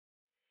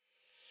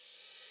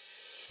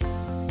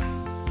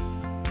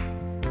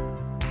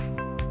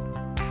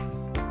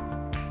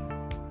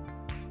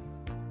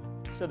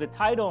So the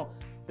title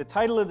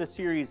of the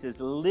series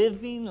is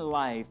Living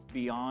Life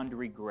Beyond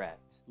Regret.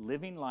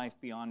 Living Life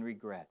Beyond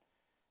Regret.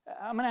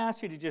 I'm going to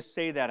ask you to just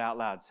say that out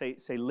loud. Say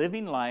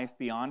living life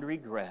beyond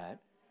regret.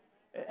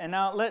 And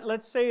now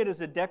let's say it as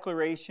a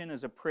declaration,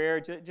 as a prayer.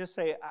 Just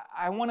say,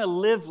 I want to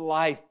live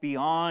life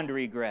beyond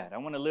regret. I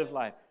want to live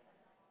life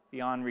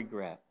beyond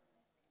regret.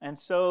 And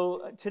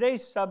so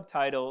today's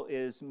subtitle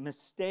is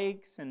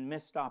Mistakes and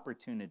Missed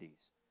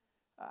Opportunities.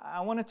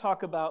 I want to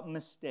talk about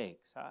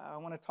mistakes. I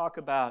want to talk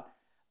about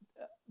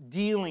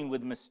dealing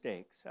with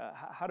mistakes.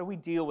 How do we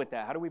deal with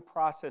that? How do we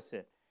process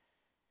it?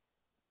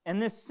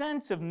 And this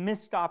sense of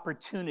missed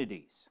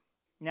opportunities.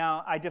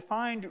 Now, I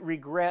defined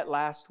regret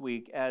last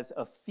week as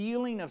a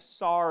feeling of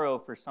sorrow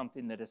for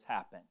something that has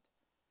happened.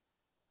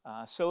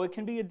 So it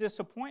can be a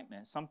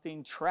disappointment,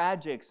 something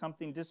tragic,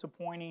 something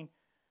disappointing,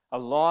 a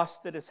loss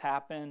that has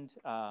happened.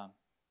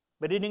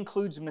 But it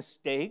includes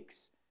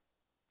mistakes,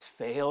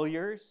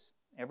 failures.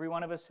 Every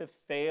one of us have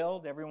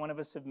failed. Every one of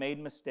us have made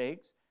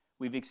mistakes.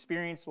 We've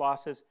experienced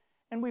losses.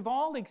 And we've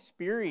all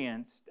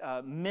experienced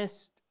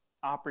missed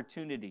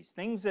opportunities,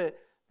 things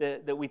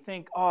that we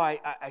think, oh,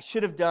 I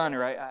should have done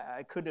or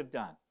I could have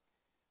done.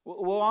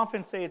 We'll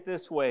often say it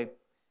this way,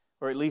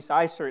 or at least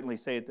I certainly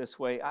say it this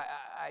way,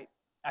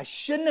 I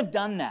shouldn't have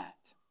done that.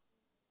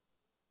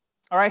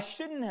 Or I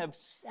shouldn't have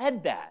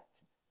said that.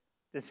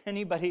 Does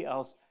anybody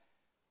else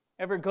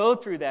ever go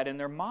through that in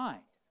their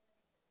mind?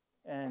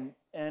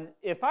 And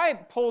if I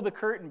pull the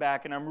curtain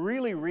back and I'm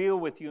really real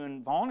with you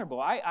and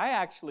vulnerable, I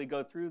actually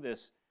go through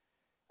this.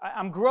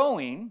 I'm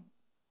growing,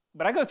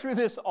 but I go through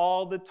this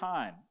all the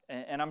time.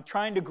 And I'm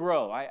trying to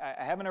grow. I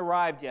haven't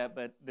arrived yet,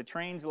 but the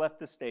train's left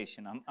the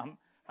station.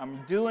 I'm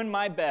doing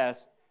my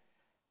best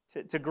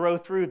to grow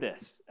through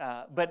this.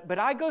 But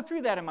I go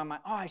through that in my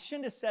mind. Oh, I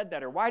shouldn't have said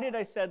that. Or why did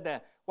I say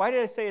that? Why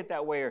did I say it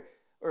that way?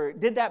 Or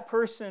did that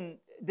person,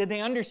 did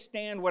they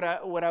understand what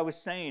I was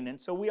saying?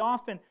 And so we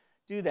often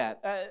do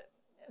that.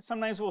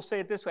 Sometimes we'll say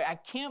it this way. I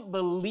can't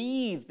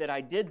believe that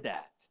I did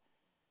that.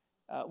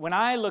 When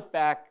I look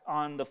back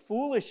on the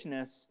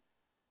foolishness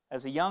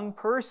as a young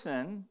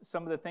person,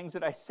 some of the things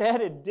that I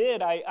said and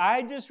did,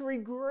 I just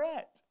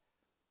regret.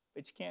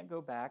 But you can't go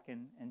back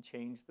and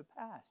change the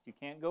past. You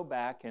can't go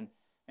back and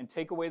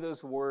take away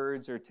those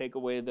words or take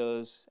away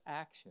those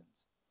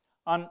actions.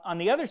 On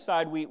the other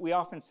side, we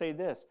often say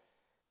this,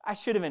 I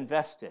should have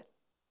invested.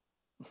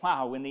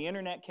 Wow, when the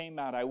internet came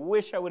out, I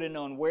wish I would have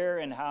known where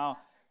and how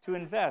to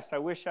invest. I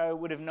wish I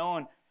would have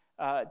known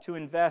to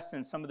invest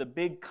in some of the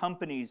big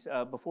companies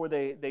before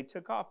they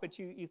took off, but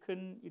you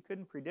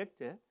couldn't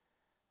predict it.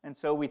 And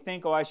so we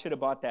think, oh, I should have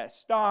bought that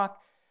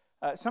stock.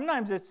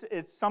 Sometimes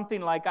it's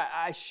something like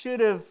I should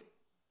have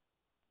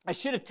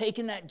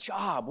taken that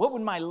job. What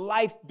would my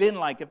life been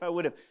like if I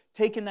would have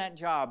taken that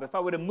job? If I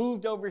would have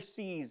moved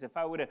overseas? If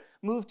I would have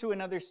moved to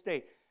another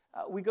state?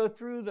 We go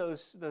through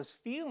those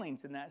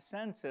feelings in that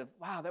sense of,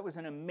 wow, that was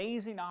an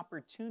amazing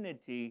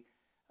opportunity,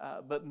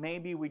 but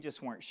maybe we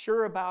just weren't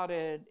sure about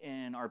it.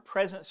 In our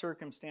present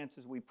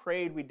circumstances, we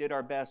prayed, we did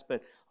our best,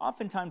 but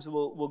oftentimes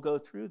we'll go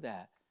through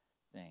that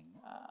thing.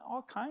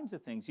 All kinds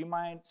of things. You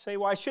might say,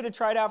 well, I should have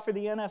tried out for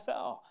the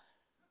NFL.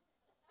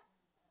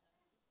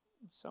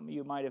 Some of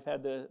you might have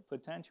had the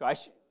potential.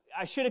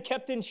 I should have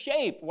kept in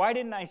shape. Why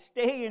didn't I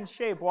stay in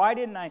shape? Why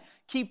didn't I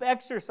keep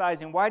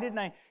exercising? Why didn't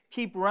I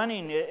keep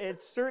running?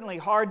 It's certainly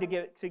hard to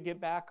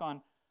get back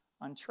on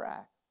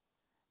track.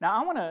 Now,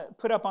 I want to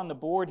put up on the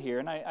board here,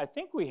 and I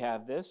think we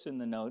have this in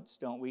the notes,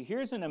 don't we?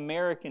 Here's an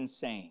American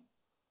saying.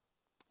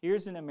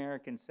 Here's an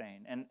American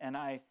saying. And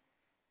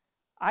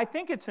I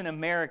think it's an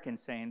American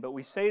saying, but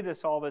we say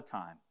this all the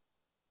time.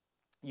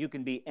 You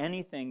can be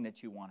anything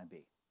that you want to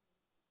be.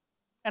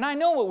 And I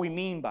know what we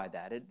mean by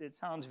that. It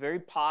sounds very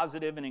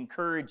positive and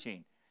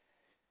encouraging.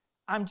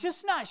 I'm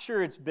just not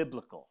sure it's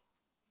biblical.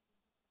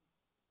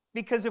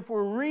 Because if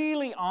we're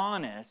really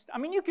honest, I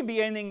mean, you can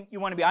be anything you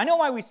want to be. I know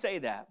why we say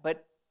that,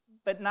 but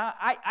not,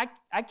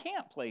 I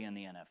can't play in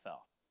the NFL.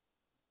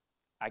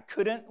 I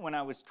couldn't when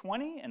I was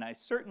 20, and I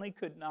certainly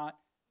could not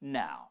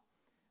now.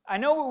 I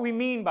know what we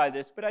mean by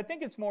this, but I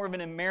think it's more of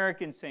an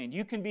American saying.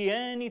 You can be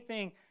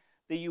anything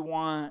that you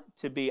want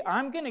to be.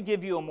 I'm going to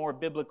give you a more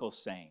biblical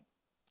saying,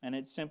 and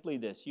it's simply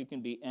this. You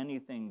can be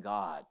anything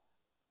God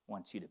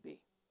wants you to be.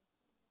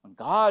 When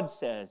God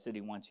says that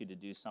He wants you to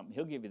do something,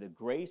 He'll give you the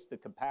grace, the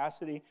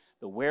capacity,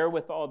 the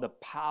wherewithal, the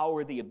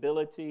power, the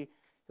ability.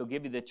 He'll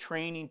give you the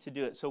training to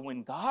do it. So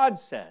when God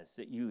says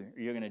that you're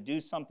going to do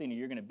something or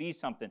you're going to be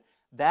something,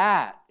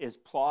 that is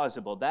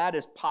plausible, that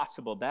is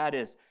possible, that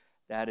is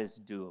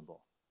doable.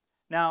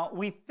 Now,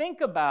 we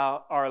think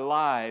about our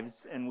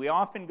lives, and we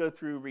often go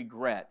through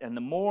regret. And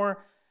the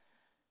more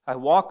I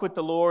walk with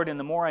the Lord and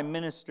the more I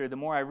minister, the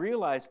more I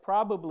realize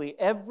probably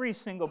every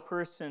single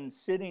person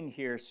sitting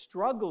here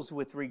struggles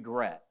with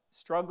regret,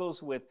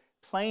 struggles with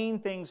playing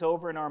things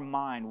over in our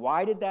mind.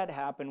 Why did that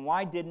happen?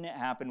 Why didn't it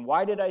happen?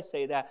 Why did I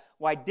say that?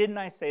 Why didn't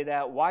I say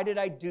that? Why did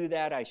I do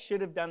that? I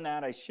should have done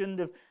that. I shouldn't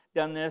have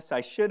done this.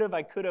 I should have,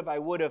 I could have, I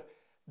would have.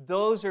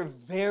 Those are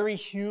very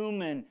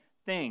human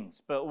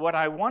things. But what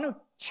I want to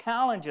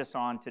challenge us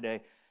on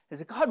today is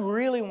that God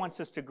really wants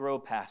us to grow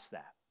past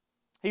that.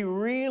 He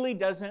really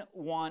doesn't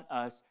want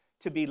us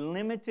to be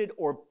limited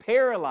or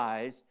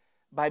paralyzed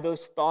by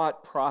those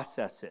thought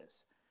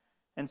processes.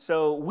 And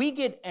so we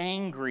get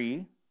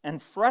angry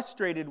and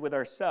frustrated with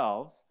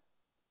ourselves,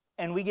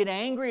 and we get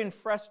angry and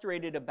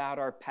frustrated about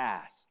our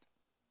past,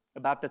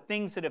 about the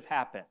things that have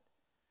happened.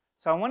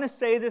 So I want to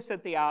say this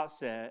at the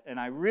outset, and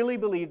I really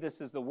believe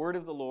this is the word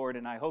of the Lord,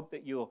 and I hope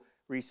that you'll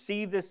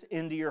receive this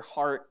into your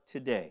heart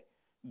today.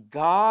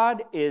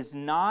 God is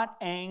not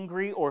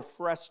angry or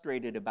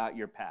frustrated about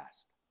your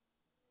past.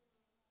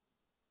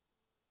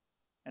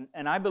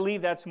 And I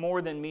believe that's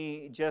more than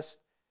me just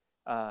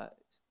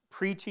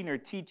preaching or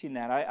teaching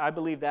that. I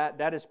believe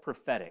that is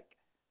prophetic,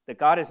 that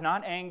God is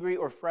not angry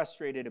or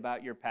frustrated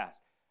about your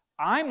past.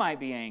 I might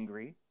be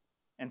angry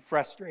and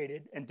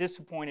frustrated and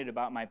disappointed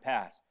about my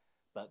past,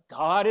 but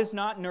God is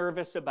not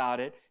nervous about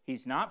it.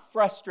 He's not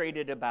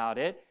frustrated about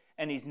it,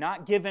 and He's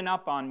not given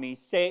up on me.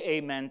 Say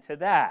amen to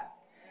that.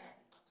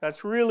 So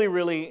that's really,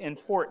 really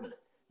important.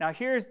 Now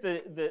here's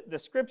the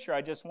scripture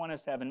I just want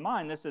us to have in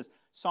mind. This is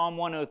Psalm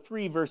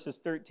 103, verses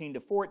 13 to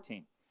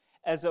 14.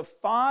 As a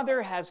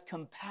father has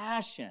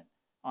compassion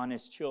on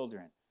his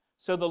children,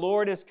 so the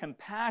Lord has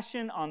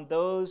compassion on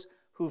those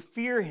who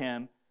fear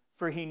Him,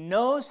 for He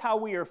knows how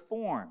we are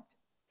formed.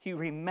 He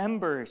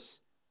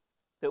remembers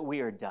that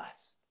we are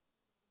dust.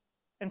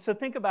 And so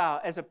think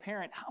about, as a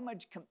parent, how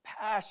much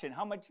compassion,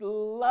 how much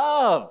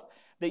love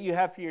that you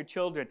have for your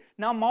children.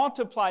 Now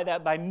multiply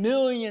that by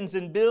millions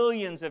and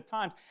billions of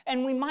times,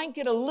 and we might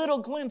get a little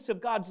glimpse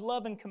of God's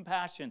love and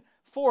compassion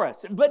for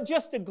us. But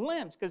just a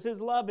glimpse, because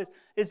His love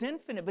is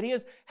infinite. But He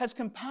has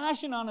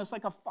compassion on us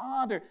like a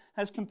father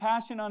has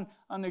compassion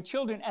on their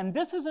children. And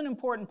this is an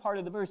important part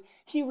of the verse.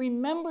 He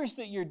remembers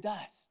that you're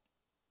dust.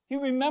 He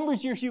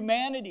remembers your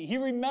humanity. He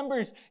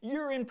remembers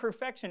your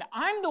imperfection.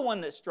 I'm the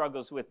one that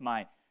struggles with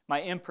my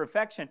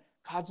imperfection.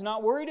 God's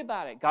not worried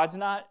about it. God's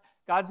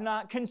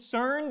not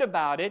concerned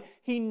about it.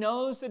 He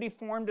knows that He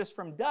formed us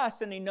from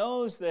dust, and He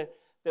knows that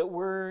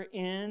we're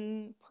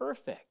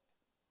imperfect.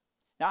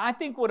 Now, I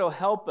think what will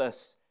help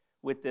us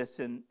with this,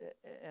 and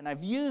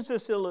I've used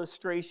this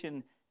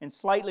illustration in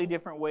slightly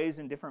different ways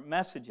in different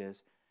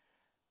messages,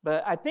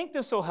 but I think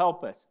this will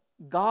help us.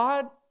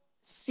 God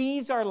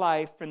sees our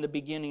life from the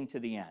beginning to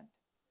the end.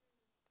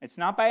 It's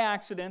not by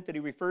accident that He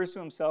refers to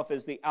Himself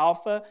as the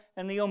Alpha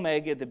and the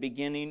Omega, the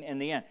beginning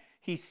and the end.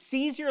 He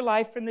sees your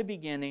life from the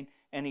beginning,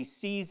 and He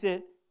sees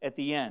it at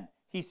the end.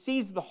 He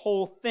sees the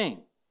whole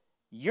thing.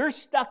 You're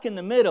stuck in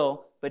the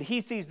middle, but He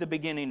sees the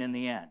beginning and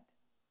the end.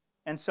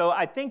 And so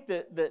I think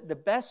that the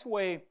best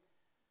way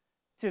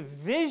to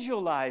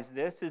visualize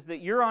this is that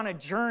you're on a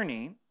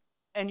journey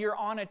and you're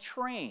on a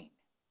train.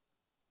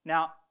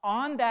 Now,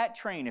 on that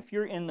train, if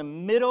you're in the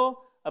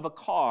middle of a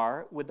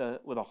car with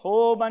a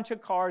whole bunch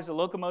of cars, the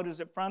locomotives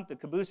at front, the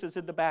cabooses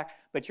at the back,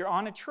 but you're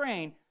on a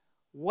train,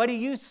 what do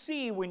you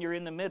see when you're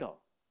in the middle?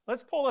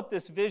 Let's pull up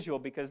this visual,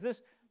 because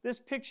this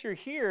picture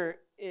here,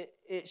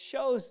 it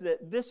shows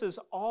that this is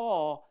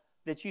all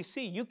that you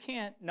see. You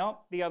can't,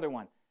 nope, the other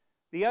one.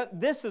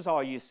 This is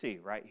all you see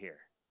right here.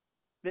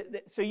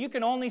 So you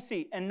can only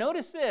see, and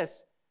notice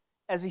this,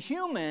 as a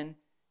human,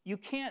 you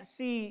can't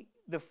see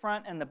the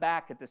front and the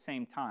back at the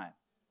same time.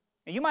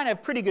 And you might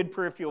have pretty good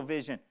peripheral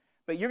vision,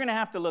 but you're going to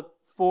have to look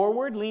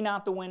forward, lean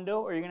out the window,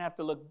 or you're going to have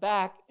to look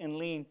back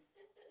and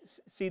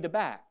see the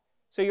back.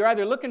 So you're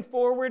either looking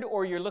forward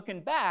or you're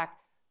looking back.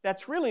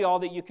 That's really all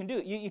that you can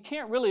do. You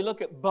can't really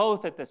look at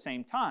both at the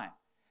same time.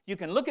 You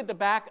can look at the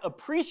back,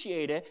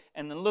 appreciate it,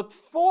 and then look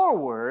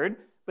forward,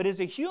 but as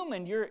a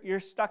human, you're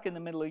stuck in the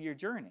middle of your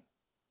journey.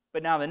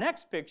 But now the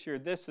next picture,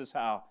 this is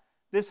how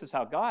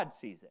God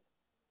sees it.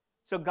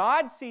 So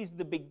God sees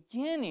the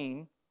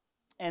beginning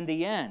and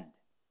the end.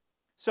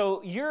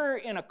 So you're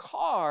in a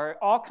car,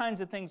 all kinds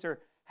of things are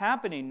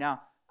happening.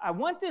 Now, I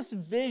want this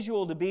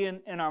visual to be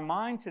in our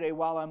mind today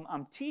while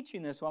I'm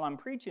teaching this, while I'm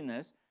preaching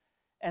this.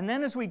 And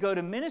then as we go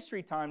to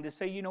ministry time, to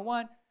say, you know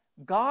what?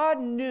 God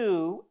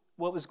knew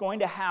what was going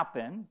to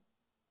happen.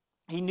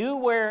 He knew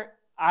where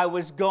I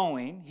was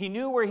going. He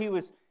knew where He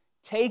was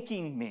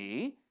taking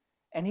me.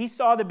 And He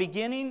saw the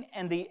beginning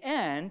and the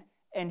end.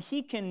 And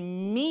He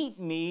can meet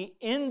me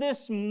in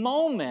this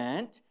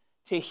moment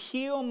to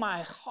heal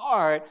my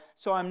heart,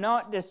 so I'm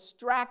not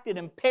distracted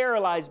and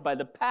paralyzed by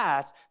the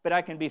past, but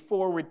I can be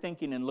forward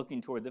thinking and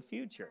looking toward the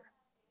future.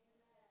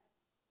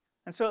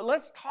 And so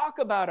let's talk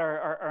about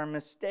our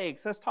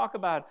mistakes. Let's talk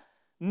about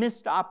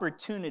missed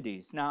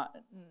opportunities. Now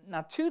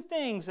two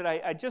things that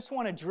I just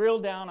want to drill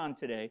down on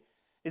today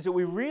is that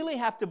we really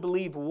have to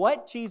believe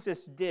what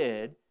Jesus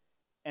did,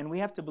 and we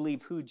have to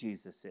believe who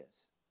Jesus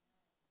is.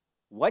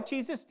 What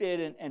Jesus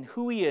did and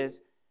who He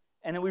is,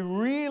 and then we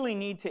really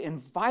need to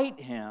invite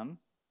Him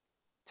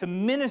to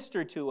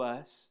minister to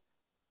us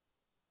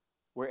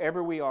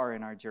wherever we are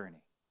in our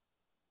journey.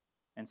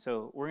 And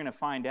so we're going to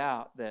find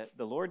out that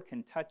the Lord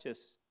can touch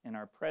us in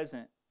our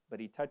present, but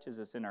He touches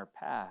us in our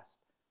past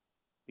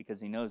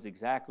because He knows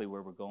exactly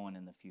where we're going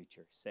in the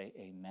future. Say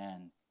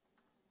amen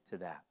to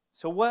that.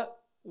 So what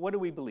do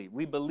we believe?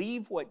 We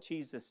believe what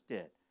Jesus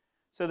did.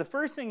 So the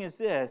first thing is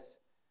this,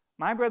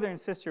 my brother and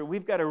sister,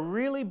 we've got to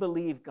really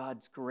believe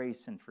God's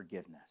grace and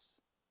forgiveness.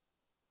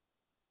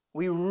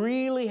 We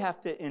really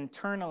have to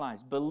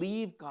internalize,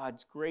 believe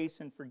God's grace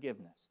and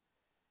forgiveness.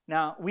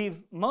 Now,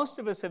 most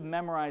of us have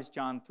memorized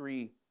John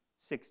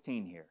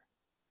 3:16 here.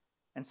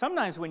 And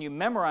sometimes when you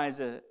memorize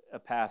a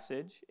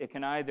passage, it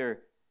can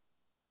either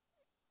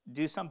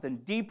do something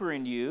deeper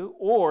in you,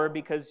 or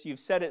because you've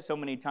said it so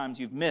many times,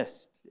 you've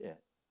missed it.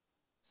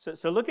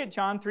 So look at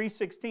John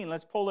 3:16.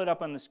 Let's pull it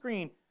up on the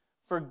screen.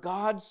 For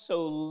God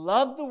so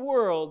loved the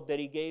world that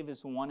he gave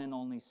his one and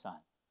only Son,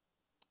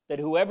 that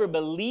whoever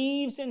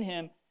believes in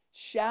him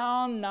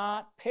shall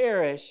not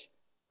perish,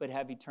 but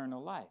have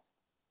eternal life.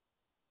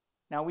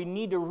 Now we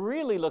need to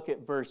really look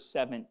at verse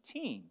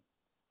 17.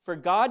 For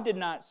God did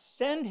not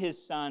send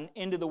his Son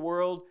into the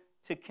world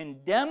to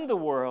condemn the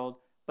world,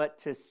 but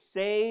to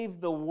save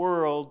the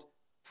world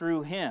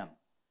through him.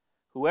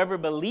 Whoever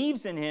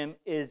believes in him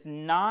is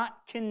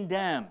not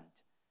condemned,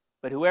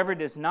 but whoever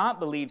does not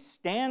believe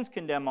stands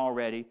condemned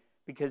already,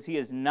 because he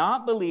has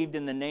not believed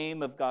in the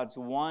name of God's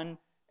one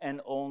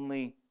and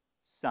only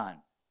Son.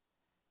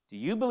 Do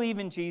you believe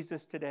in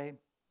Jesus today?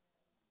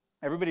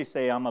 Everybody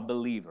say, I'm a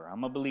believer.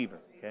 I'm a believer,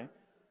 okay?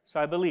 So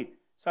I believe.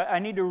 So I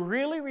need to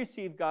really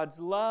receive God's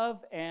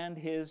love and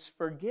his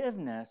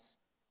forgiveness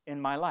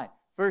in my life.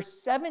 Verse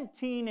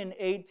 17 and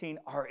 18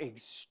 are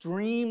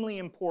extremely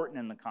important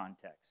in the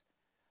context.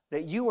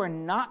 That you are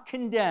not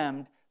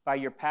condemned by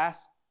your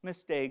past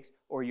mistakes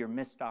or your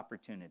missed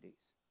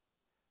opportunities.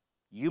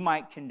 You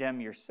might condemn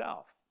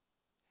yourself.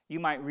 You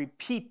might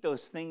repeat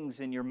those things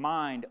in your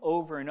mind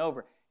over and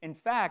over. In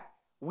fact,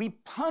 we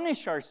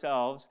punish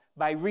ourselves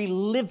by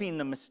reliving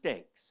the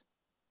mistakes.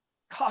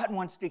 God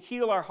wants to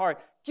heal our heart.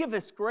 Give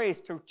us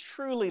grace to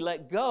truly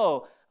let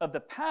go of the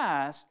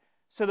past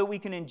so that we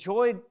can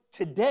enjoy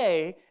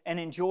today and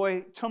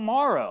enjoy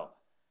tomorrow.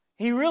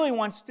 He really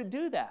wants to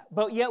do that.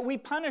 But yet we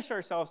punish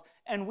ourselves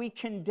and we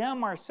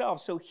condemn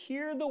ourselves. So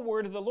hear the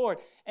word of the Lord.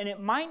 And it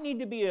might need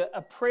to be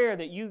a prayer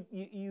that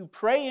you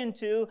pray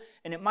into,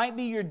 and it might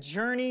be your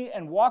journey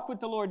and walk with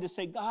the Lord to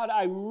say, God,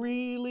 I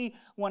really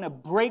want to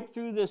break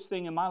through this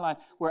thing in my life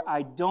where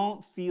I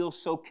don't feel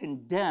so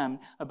condemned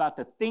about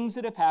the things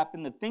that have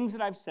happened, the things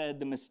that I've said,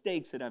 the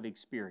mistakes that I've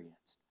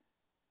experienced.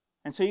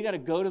 And so you got to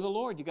go to the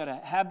Lord. You got to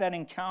have that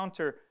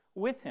encounter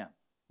with him.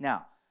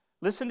 Now,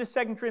 listen to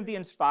 2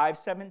 Corinthians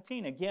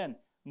 5:17. Again,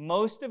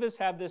 most of us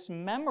have this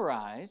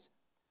memorized,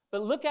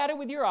 but look at it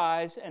with your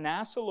eyes and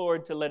ask the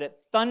Lord to let it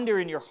thunder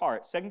in your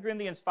heart. 2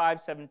 Corinthians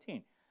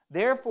 5:17.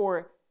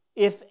 Therefore,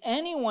 if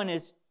anyone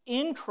is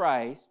in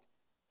Christ,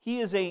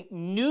 he is a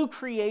new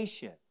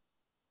creation.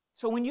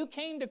 So when you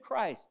came to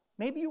Christ,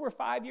 maybe you were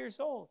 5 years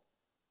old.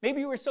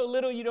 Maybe you were so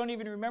little you don't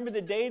even remember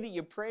the day that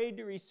you prayed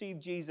to receive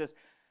Jesus.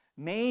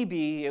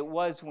 Maybe it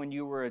was when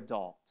you were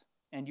adult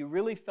and you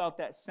really felt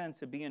that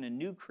sense of being a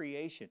new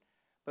creation.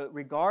 But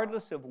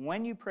regardless of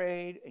when you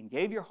prayed and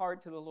gave your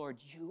heart to the Lord,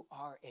 you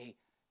are a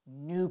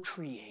new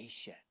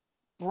creation,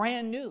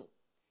 brand new.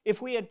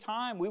 If we had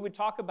time, we would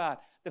talk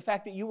about the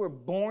fact that you were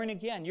born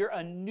again. You're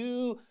a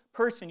new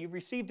person. You've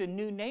received a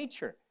new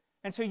nature.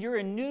 And so you're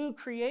a new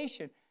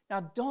creation. Now,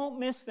 don't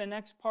miss the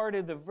next part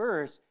of the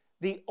verse.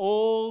 The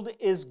old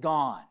is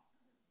gone.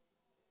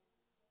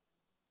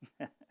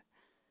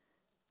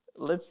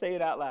 Let's say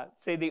it out loud.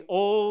 Say, the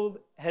old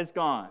has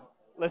gone.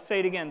 Let's say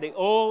it again. The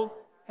old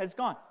has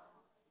gone.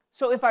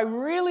 So if I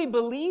really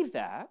believe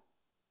that,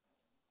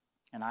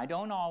 and I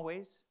don't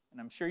always, and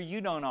I'm sure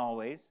you don't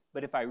always,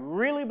 but if I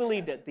really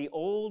believe that the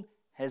old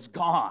has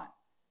gone,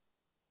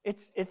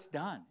 it's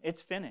done.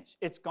 It's finished.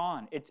 It's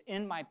gone. It's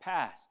in my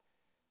past.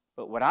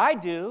 But what I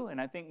do, and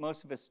I think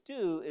most of us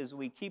do, is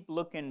we keep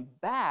looking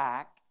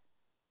back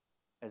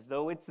as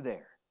though it's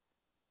there.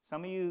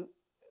 Some of you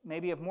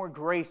maybe have more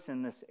grace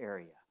in this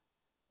area.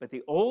 But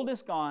the old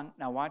is gone.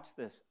 Now watch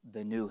this.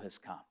 The new has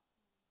come.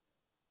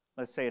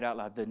 Let's say it out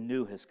loud. The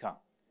new has come.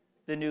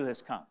 The new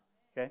has come.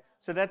 Okay?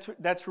 So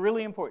that's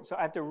really important. So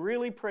I have to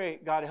really pray,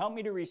 God, help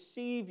me to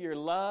receive your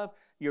love,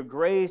 your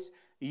grace,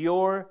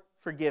 your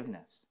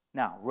forgiveness.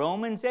 Now,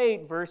 Romans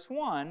 8, verse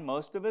 1,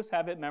 most of us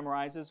have it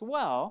memorized as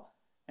well.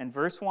 And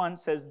verse 1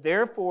 says,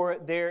 therefore,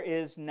 there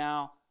is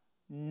now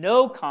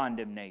no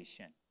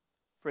condemnation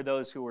for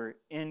those who are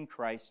in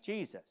Christ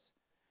Jesus.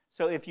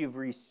 So if you've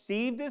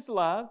received his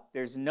love,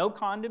 there's no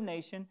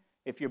condemnation.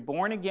 If you're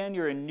born again,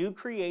 you're a new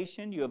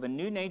creation. You have a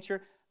new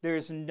nature.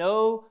 There's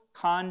no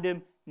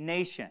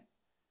condemnation.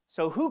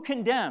 So who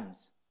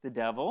condemns? The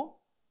devil.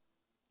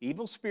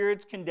 Evil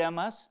spirits condemn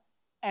us.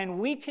 And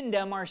we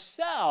condemn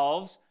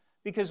ourselves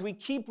because we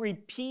keep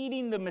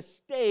repeating the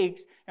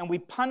mistakes and we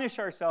punish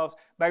ourselves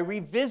by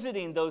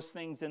revisiting those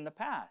things in the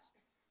past.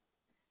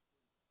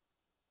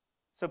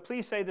 So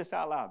please say this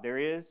out loud. There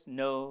is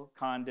no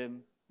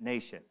condemnation.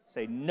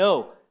 Say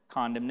no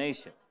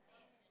condemnation.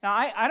 Now,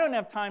 I don't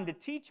have time to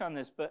teach on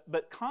this,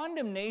 but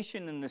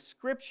condemnation in the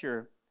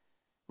Scripture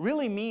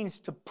really means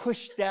to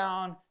push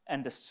down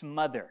and to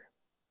smother.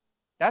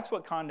 That's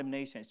what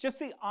condemnation is. Just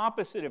the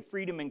opposite of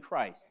freedom in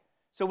Christ.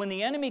 So when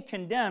the enemy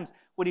condemns,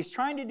 what he's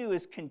trying to do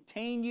is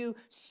contain you,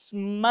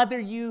 smother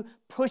you,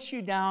 push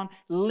you down,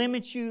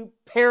 limit you,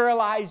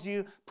 paralyze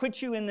you,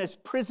 put you in this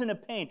prison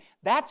of pain.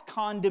 That's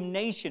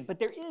condemnation, but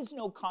there is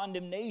no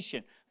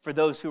condemnation for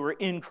those who are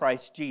in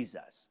Christ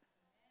Jesus.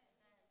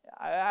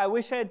 I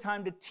wish I had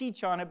time to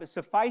teach on it, but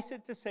suffice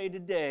it to say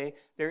today,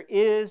 there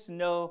is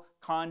no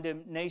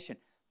condemnation.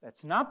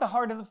 That's not the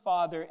heart of the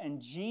Father, and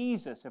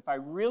Jesus, if I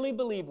really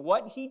believe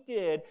what He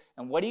did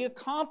and what He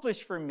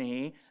accomplished for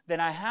me,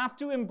 then I have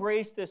to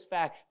embrace this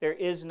fact. There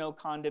is no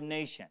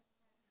condemnation.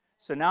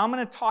 So now I'm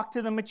going to talk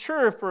to the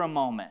mature for a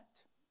moment.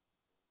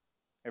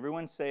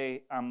 Everyone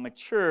say, I'm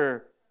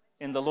mature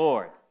in the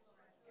Lord.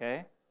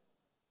 Okay?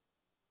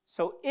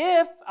 So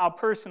I'll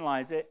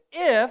personalize it,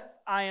 if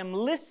I am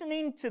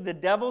listening to the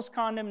devil's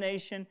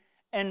condemnation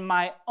and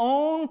my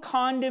own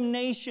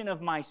condemnation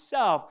of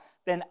myself,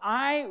 then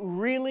I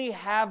really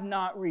have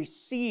not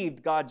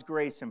received God's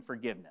grace and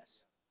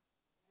forgiveness.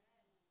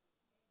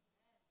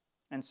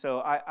 And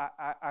so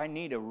I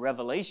need a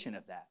revelation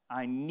of that.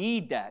 I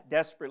need that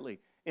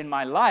desperately in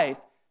my life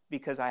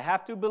because I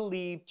have to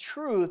believe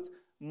truth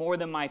more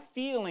than my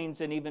feelings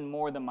and even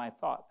more than my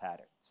thought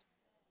patterns.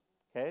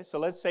 Okay, so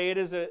let's say it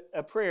is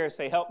a prayer.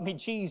 Say, help me,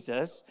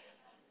 Jesus.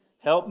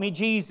 Help me,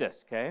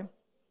 Jesus, okay?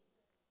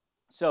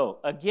 So,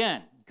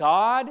 again,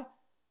 God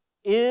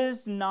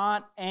is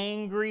not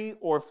angry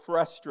or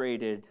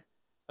frustrated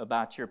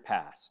about your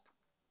past.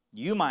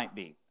 You might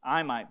be.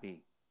 I might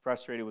be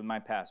frustrated with my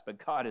past, but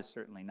God is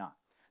certainly not.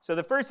 So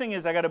the first thing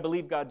is I got to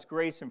believe God's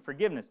grace and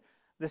forgiveness.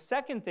 The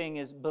second thing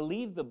is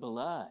believe the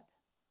blood.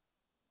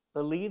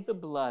 Believe the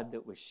blood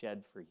that was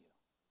shed for you.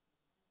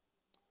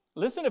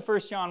 Listen to 1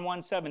 John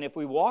 1:7. If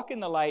we walk in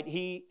the light,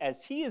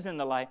 as He is in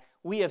the light,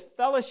 we have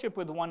fellowship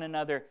with one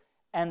another,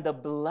 and the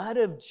blood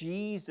of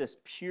Jesus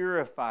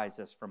purifies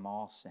us from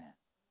all sin.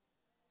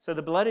 So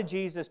the blood of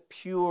Jesus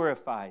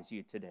purifies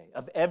you today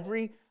of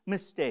every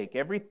mistake,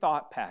 every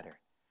thought pattern.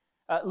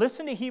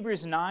 Listen to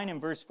Hebrews 9 and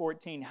verse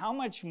 14. How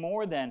much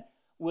more then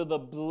will the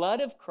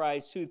blood of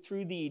Christ, who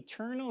through the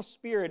eternal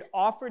Spirit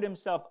offered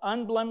Himself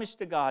unblemished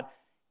to God,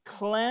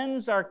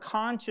 cleanse our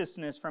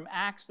consciousness from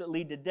acts that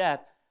lead to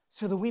death,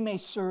 so that we may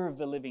serve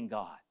the living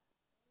God.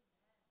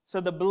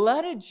 So the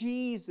blood of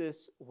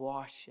Jesus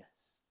washes.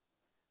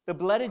 The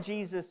blood of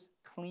Jesus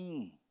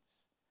cleans.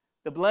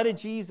 The blood of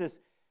Jesus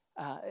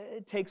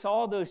takes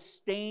all those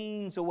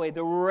stains away,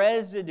 the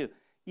residue.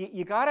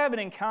 You got to have an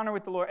encounter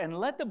with the Lord and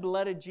let the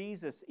blood of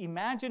Jesus,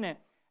 imagine it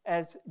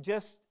as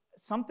just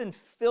something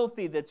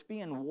filthy that's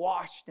being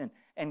washed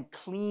and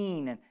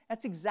clean. And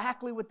that's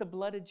exactly what the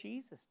blood of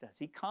Jesus does.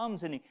 He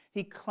comes and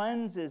he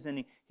cleanses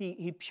and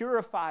he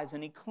purifies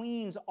and He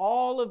cleans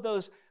all of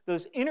those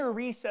inner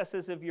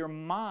recesses of your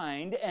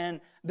mind and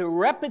the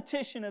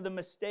repetition of the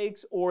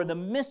mistakes or the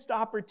missed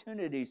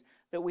opportunities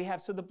that we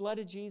have. So the blood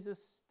of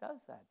Jesus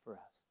does that for us.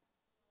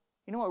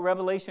 You know what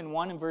Revelation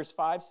 1 and verse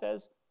 5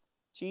 says?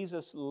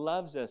 Jesus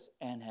loves us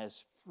and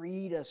has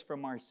freed us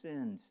from our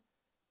sins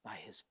by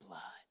His blood.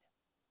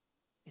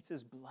 It's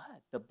His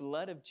blood, the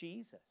blood of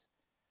Jesus.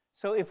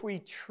 So if we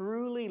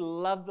truly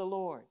love the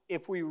Lord,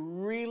 if we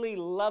really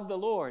love the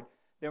Lord,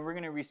 then we're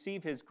going to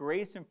receive His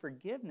grace and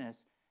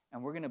forgiveness,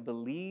 and we're going to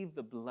believe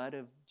the blood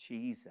of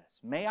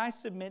Jesus. May I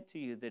submit to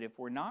you that if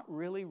we're not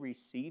really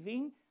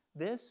receiving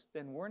this,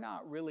 then we're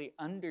not really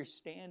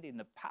understanding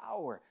the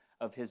power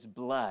of His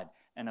blood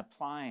and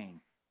applying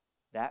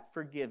that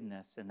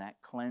forgiveness and that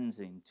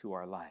cleansing to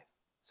our life.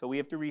 So we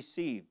have to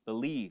receive,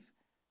 believe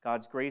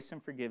God's grace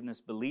and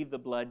forgiveness, believe the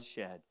blood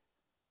shed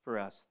for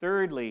us.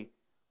 Thirdly,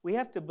 we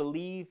have to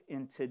believe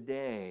in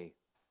today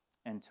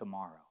and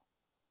tomorrow.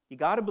 You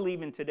got to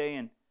believe in today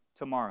and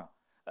tomorrow.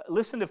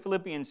 Listen to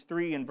Philippians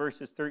 3 and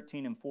verses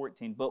 13 and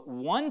 14. But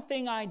one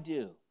thing I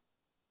do,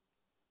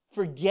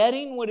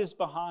 forgetting what is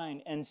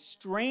behind and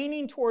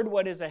straining toward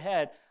what is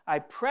ahead, I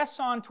press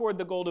on toward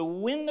the goal to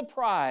win the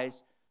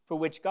prize for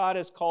which God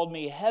has called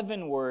me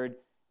heavenward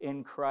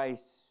in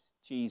Christ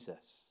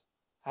Jesus.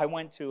 I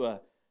went to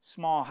a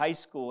small high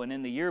school, and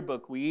in the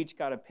yearbook, we each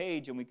got a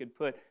page, and we could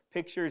put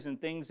pictures and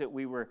things that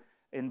we were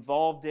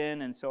involved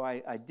in, and so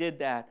I did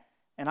that,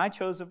 and I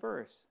chose a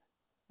verse,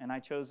 and I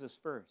chose this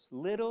verse.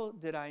 Little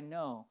did I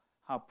know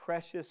how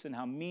precious and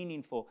how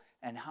meaningful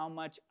and how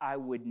much I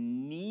would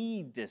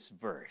need this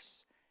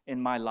verse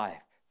in my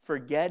life,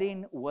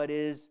 forgetting what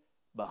is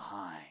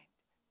behind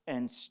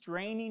and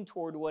straining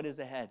toward what is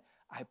ahead.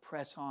 I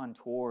press on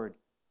toward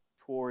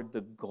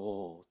the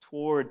goal,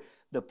 toward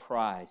the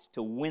prize,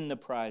 to win the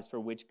prize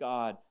for which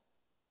God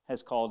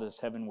has called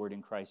us heavenward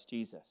in Christ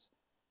Jesus.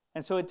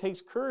 And so it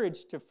takes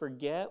courage to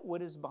forget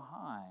what is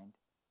behind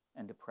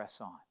and to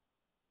press on.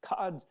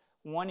 God's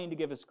wanting to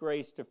give us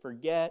grace to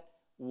forget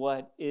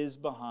what is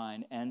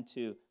behind and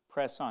to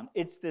press on.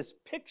 It's this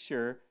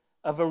picture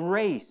of a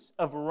race,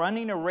 of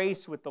running a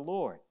race with the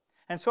Lord.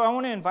 And so I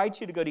want to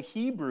invite you to go to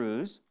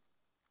Hebrews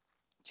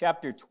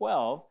chapter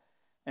 12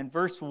 and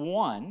verse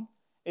 1.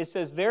 It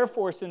says,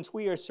 therefore, since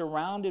we are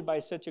surrounded by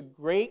such a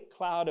great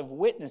cloud of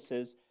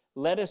witnesses,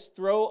 let us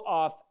throw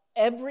off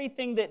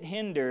everything that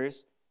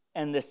hinders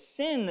and the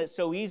sin that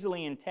so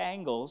easily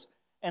entangles,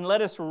 and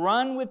let us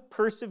run with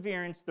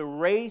perseverance the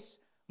race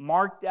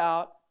marked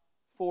out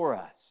for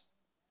us.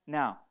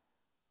 Now,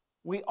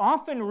 we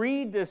often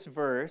read this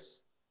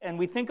verse and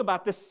we think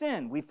about the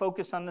sin. We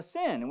focus on the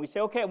sin and we say,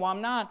 okay,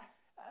 well,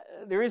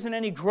 there isn't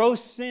any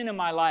gross sin in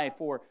my life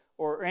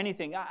or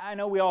anything. I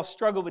know we all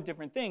struggle with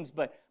different things,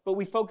 but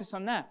we focus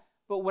on that.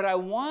 But what I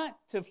want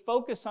to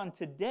focus on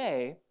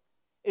today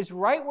is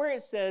right where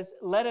it says,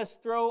 let us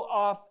throw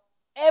off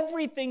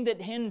everything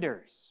that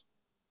hinders.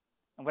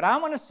 And what I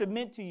want to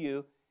submit to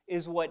you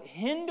is what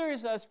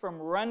hinders us from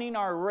running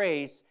our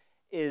race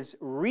is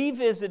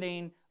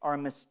revisiting our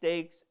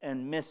mistakes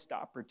and missed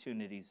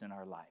opportunities in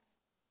our life.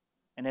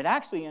 And it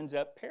actually ends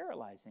up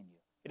paralyzing you.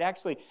 It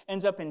actually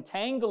ends up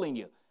entangling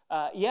you.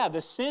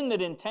 The sin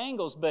that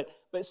entangles, but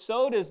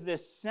so does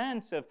this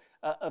sense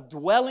of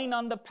dwelling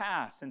on the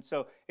past. And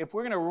so if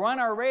we're going to run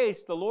our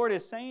race, the Lord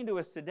is saying to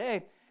us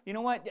today, you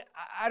know what?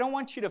 I don't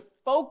want you to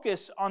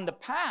focus on the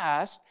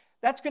past.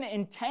 That's going to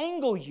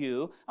entangle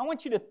you. I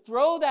want you to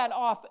throw that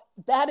off.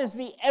 That is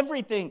the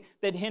everything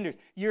that hinders.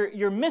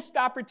 Your missed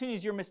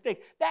opportunities, your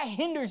mistakes, that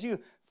hinders you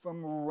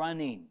from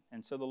running.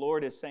 And so the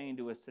Lord is saying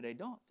to us today,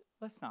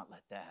 let's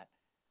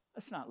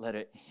not let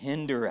it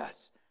hinder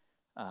us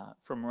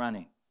from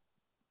running.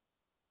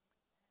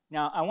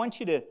 Now, I want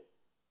you to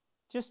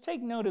just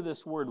take note of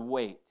this word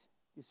wait.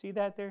 You see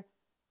that there?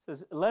 It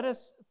says, let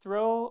us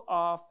throw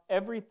off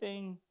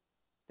everything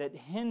that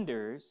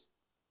hinders.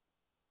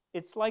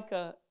 It's like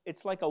a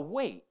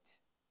weight.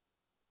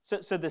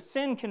 So the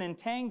sin can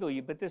entangle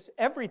you, but this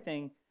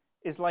everything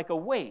is like a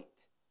weight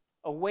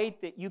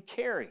that you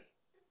carry,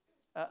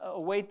 a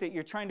weight that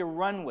you're trying to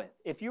run with.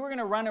 If you were going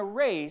to run a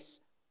race,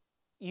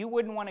 you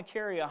wouldn't want to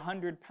carry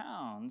 100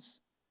 pounds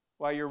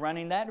while you're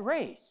running that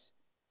race.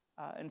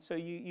 And so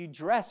you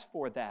dress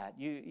for that.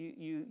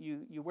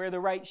 You wear the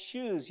right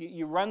shoes.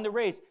 You run the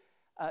race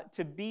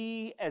to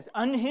be as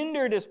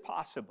unhindered as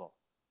possible.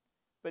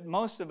 But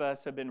most of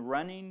us have been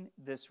running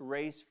this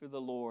race for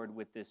the Lord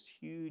with this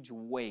huge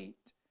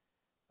weight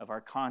of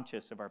our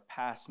conscience, of our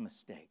past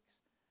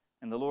mistakes.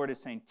 And the Lord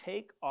is saying,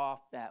 take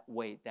off that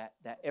weight, that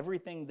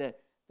everything that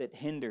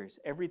hinders,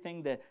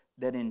 everything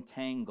that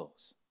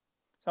entangles.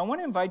 So I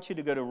want to invite you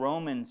to go to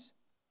Romans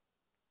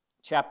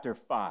chapter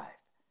 5.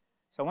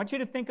 So I want you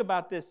to think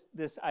about this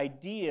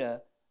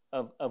idea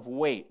of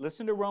weight.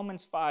 Listen to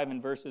Romans 5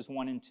 and verses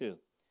 1 and 2.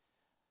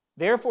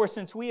 Therefore,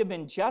 since we have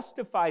been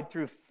justified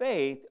through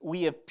faith,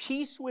 we have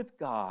peace with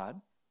God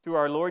through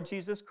our Lord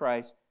Jesus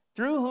Christ,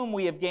 through whom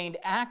we have gained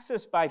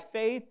access by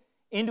faith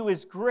into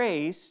His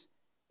grace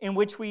in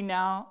which we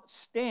now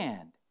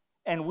stand.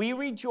 And we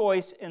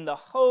rejoice in the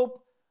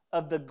hope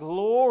of the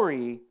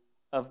glory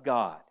of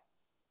God.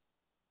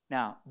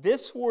 Now,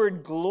 this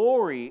word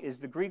glory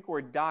is the Greek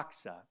word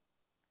doxa,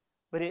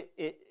 but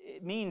it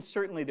means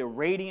certainly the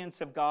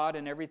radiance of God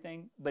and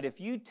everything. But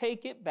if you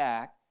take it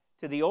back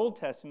to the Old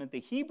Testament, the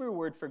Hebrew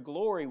word for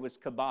glory was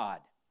kabod.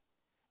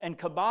 And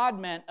kabod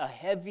meant a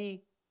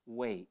heavy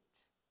weight.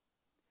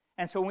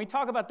 And so when we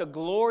talk about the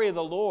glory of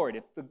the Lord,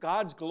 if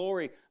God's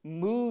glory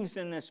moves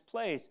in this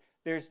place,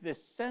 there's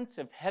this sense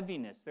of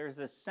heaviness. There's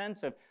a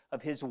sense of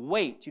His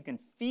weight. You can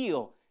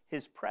feel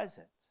His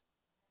presence.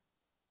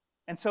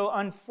 And so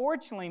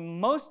unfortunately,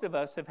 most of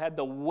us have had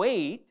the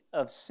weight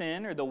of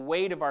sin or the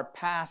weight of our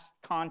past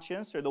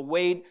conscience or the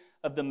weight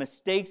of the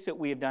mistakes that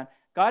we have done.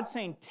 God's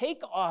saying,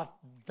 take off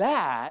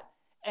that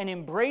and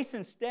embrace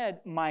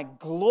instead my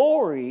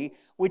glory,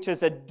 which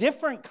is a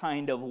different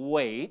kind of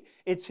weight.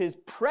 It's His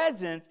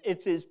presence,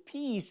 it's His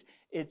peace,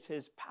 it's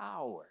His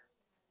power.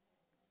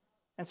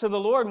 And so the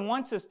Lord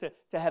wants us to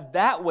have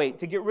that weight,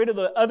 to get rid of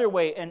the other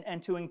weight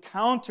and to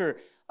encounter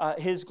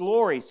His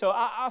glory. So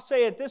I'll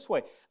say it this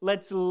way.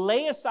 Let's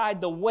lay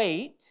aside the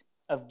weight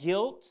of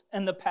guilt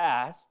and the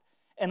past,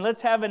 and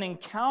let's have an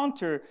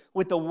encounter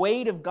with the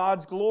weight of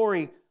God's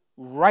glory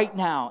right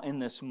now in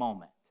this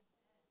moment.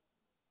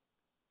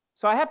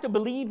 So I have to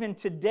believe in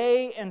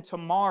today and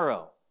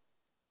tomorrow.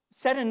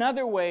 Said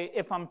another way,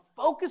 if I'm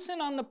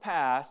focusing on the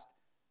past,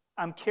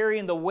 I'm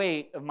carrying the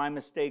weight of my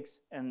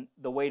mistakes and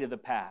the weight of the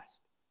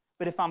past.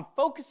 But if I'm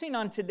focusing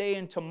on today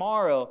and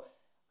tomorrow,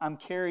 I'm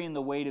carrying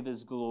the weight of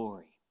His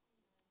glory.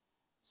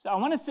 So I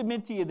want to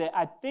submit to you that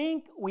I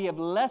think we have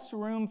less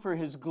room for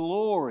His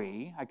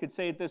glory. I could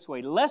say it this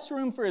way, less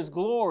room for His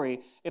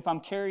glory if I'm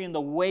carrying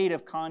the weight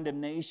of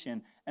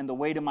condemnation and the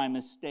weight of my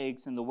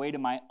mistakes and the weight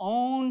of my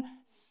own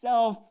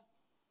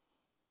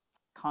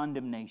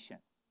self-condemnation.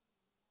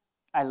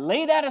 I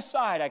lay that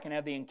aside, I can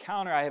have the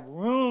encounter. I have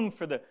room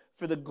for the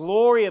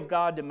glory of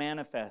God to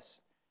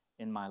manifest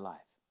in my life.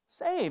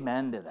 Say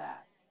amen to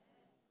that.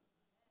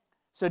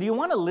 So do you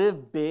want to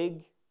live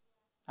big?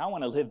 I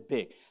want to live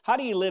big. How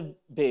do you live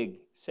big?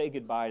 Say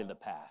goodbye to the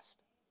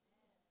past.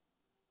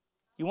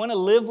 You want to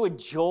live with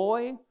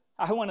joy?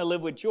 I want to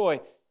live with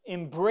joy.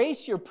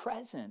 Embrace your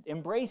present.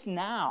 Embrace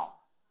now.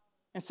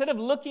 Instead of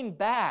looking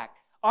back,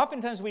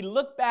 oftentimes we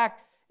look back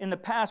in the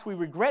past, we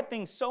regret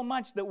things so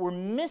much that we're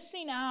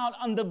missing out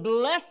on the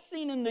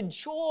blessing and the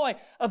joy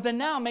of the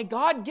now. May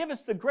God give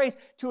us the grace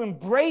to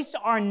embrace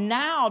our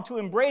now, to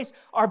embrace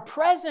our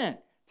present,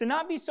 to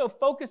not be so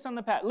focused on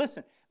the past.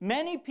 Listen,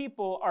 many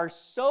people are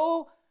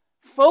so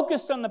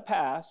focused on the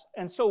past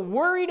and so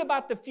worried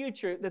about the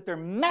future that they're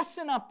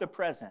messing up the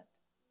present.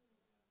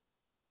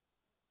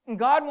 And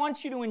God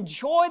wants you to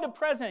enjoy the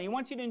present. He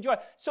wants you to enjoy.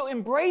 So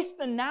embrace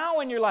the now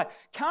in your life.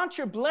 Count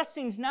your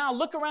blessings now.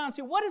 Look around and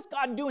see, what is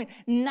God doing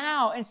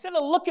now? Instead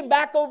of looking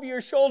back over your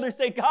shoulder,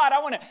 say, God,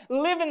 I want to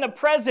live in the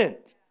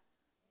present.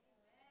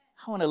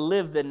 I want to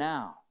live the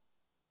now.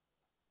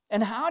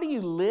 And how do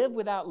you live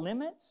without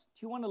limits?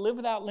 Do you want to live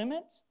without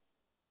limits?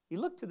 You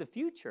look to the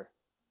future.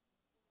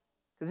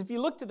 Because if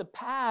you look to the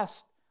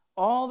past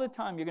all the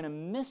time, you're going to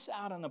miss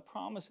out on the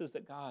promises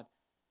that God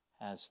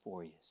has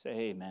for you. Say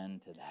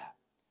amen to that.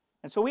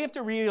 And so we have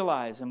to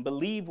realize and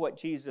believe what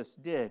Jesus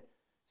did.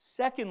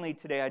 Secondly,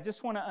 today, I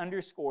just want to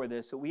underscore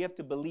this, that we have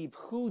to believe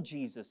who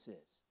Jesus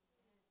is.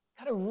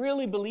 Got to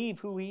really believe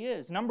who He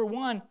is. Number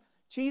one,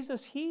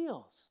 Jesus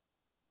heals.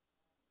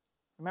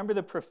 Remember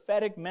the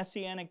prophetic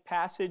messianic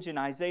passage in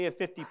Isaiah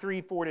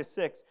 53,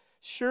 4-6.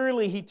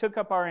 Surely He took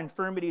up our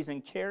infirmities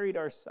and carried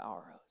our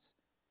sorrows.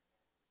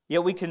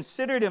 Yet we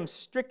considered Him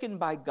stricken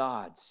by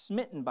God,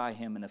 smitten by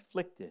Him and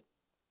afflicted.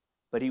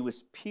 But He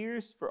was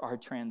pierced for our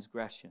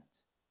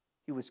transgressions.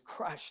 He was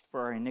crushed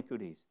for our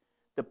iniquities.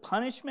 The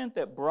punishment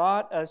that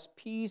brought us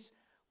peace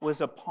was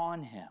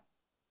upon Him.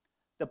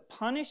 The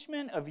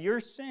punishment of your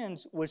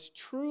sins was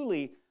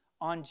truly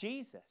on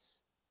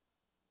Jesus.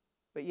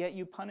 But yet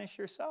you punish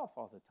yourself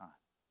all the time.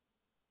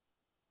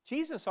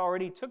 Jesus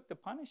already took the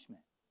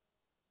punishment.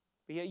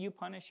 But yet you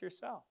punish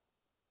yourself.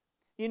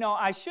 You know,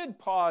 I should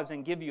pause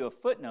and give you a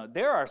footnote.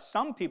 There are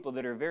some people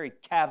that are very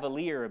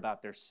cavalier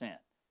about their sin,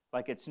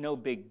 like it's no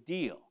big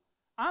deal.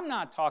 I'm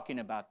not talking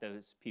about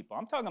those people.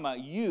 I'm talking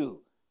about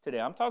you today.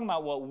 I'm talking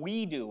about what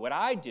we do. What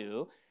I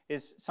do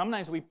is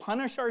sometimes we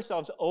punish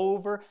ourselves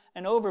over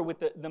and over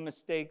with the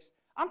mistakes.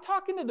 I'm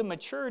talking to the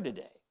mature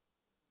today.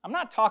 I'm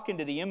not talking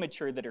to the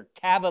immature that are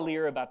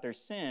cavalier about their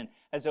sin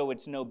as though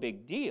it's no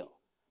big deal.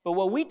 But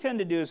what we tend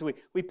to do is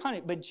we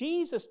punish. But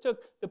Jesus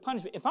took the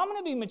punishment. If I'm going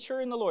to be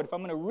mature in the Lord, if I'm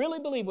going to really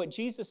believe what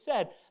Jesus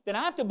said, then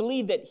I have to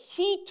believe that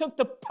He took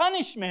the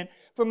punishment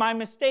for my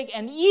mistake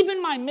and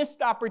even my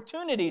missed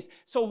opportunities.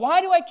 So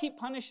why do I keep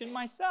punishing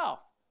myself?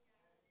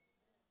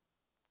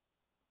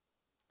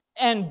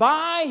 And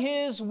by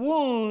His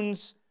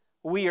wounds,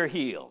 we are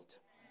healed.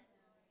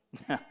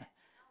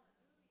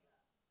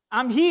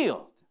 I'm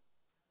healed.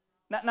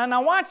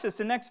 Now watch this,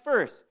 the next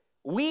verse.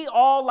 We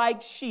all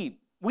like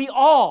sheep. We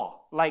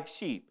all like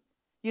sheep.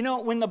 You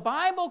know, when the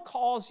Bible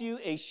calls you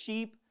a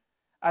sheep,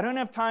 I don't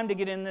have time to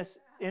get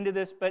into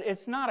this, but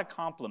it's not a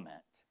compliment.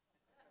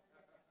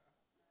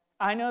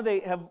 I know they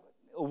have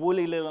a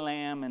woolly little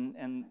lamb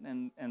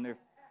and they're,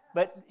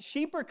 but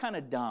sheep are kind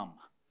of dumb.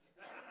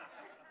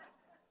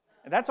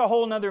 That's a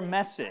whole nother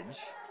message.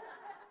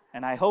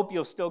 And I hope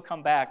you'll still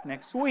come back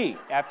next week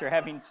after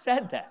having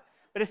said that.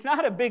 But it's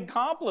not a big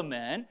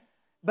compliment.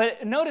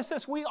 But notice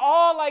this, we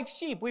all like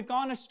sheep. We've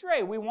gone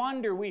astray. We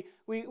wander. We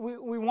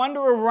wander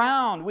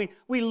around. We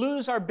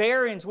lose our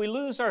bearings. We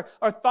lose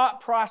our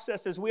thought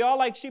processes. We all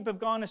like sheep have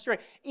gone astray.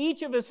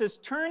 Each of us has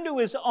turned to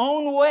his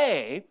own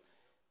way,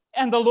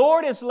 and the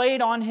Lord has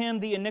laid on Him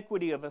the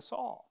iniquity of us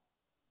all.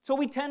 So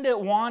we tend to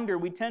wander.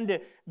 We tend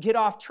to get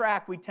off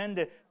track. We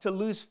tend to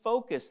lose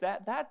focus.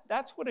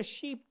 That's what a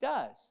sheep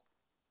does.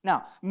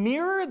 Now,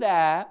 mirror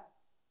that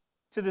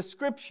to the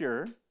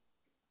Scripture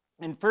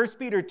in 1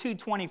 Peter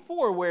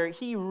 2:24, where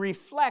he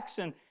reflects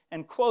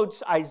and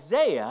quotes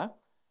Isaiah.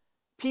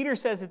 Peter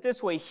says it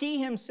this way,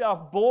 He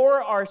Himself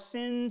bore our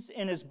sins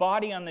in His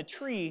body on the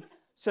tree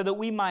so that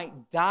we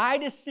might die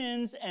to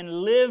sins and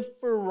live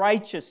for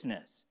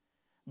righteousness.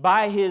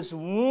 By His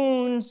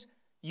wounds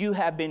you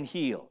have been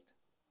healed.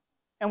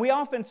 And we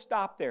often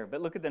stop there,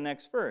 but look at the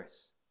next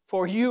verse.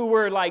 For you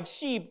were like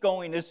sheep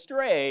going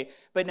astray,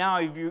 but now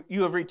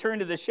you have returned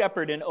to the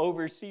shepherd and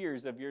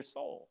overseers of your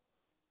soul.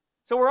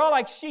 So we're all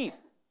like sheep.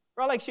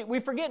 We're all like sheep. We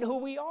forget who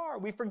we are.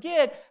 We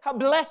forget how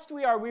blessed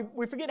we are.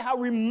 We forget how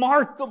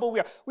remarkable we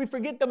are. We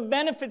forget the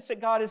benefits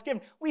that God has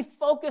given. We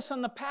focus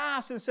on the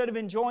past instead of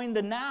enjoying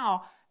the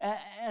now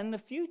and the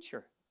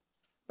future.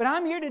 But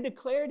I'm here to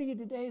declare to you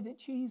today that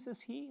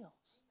Jesus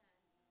heals.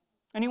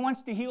 And He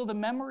wants to heal the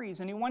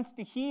memories, and He wants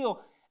to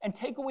heal and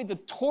take away the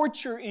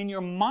torture in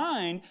your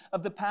mind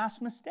of the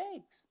past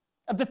mistakes,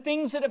 of the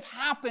things that have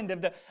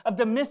happened, of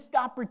the missed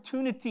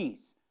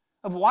opportunities.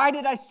 Of why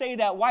did I say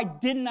that? Why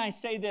didn't I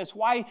say this?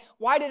 Why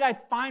did I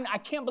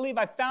can't believe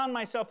I found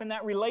myself in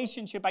that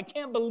relationship. I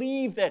can't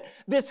believe that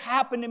this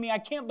happened to me. I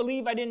can't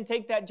believe I didn't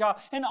take that job.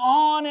 And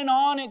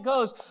on it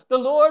goes. The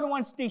Lord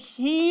wants to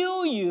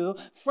heal you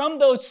from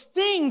those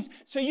things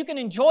so you can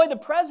enjoy the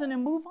present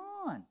and move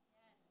on.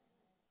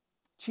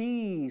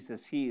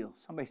 Jesus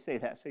heals. Somebody say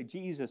that. Say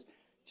Jesus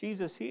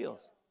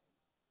heals.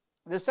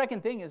 The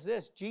second thing is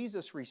this,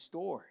 Jesus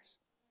restores.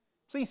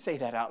 Please say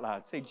that out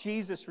loud. Say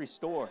Jesus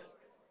restores.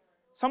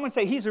 Someone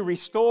say He's a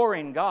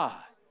restoring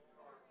God.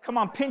 Come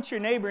on, pinch your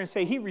neighbor and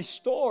say, He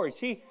restores.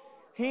 He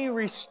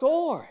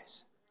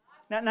restores.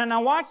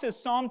 Now watch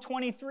this. Psalm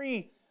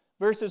 23,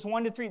 verses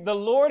 1 to 3. The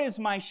Lord is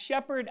my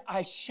shepherd,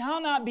 I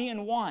shall not be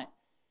in want.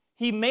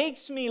 He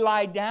makes me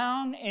lie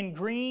down in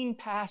green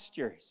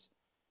pastures.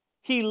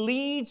 He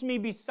leads me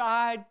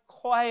beside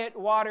quiet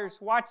waters.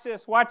 Watch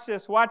this, watch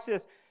this, watch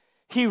this.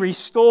 He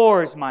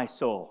restores my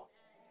soul.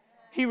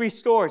 He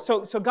restores.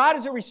 So God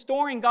is a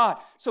restoring God.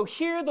 So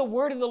hear the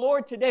word of the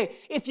Lord today.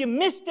 If you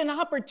missed an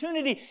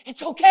opportunity,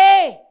 it's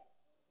okay.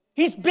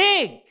 He's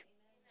big.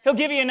 He'll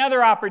give you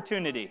another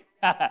opportunity.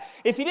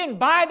 If you didn't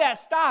buy that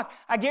stock,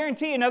 I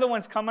guarantee you another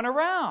one's coming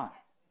around.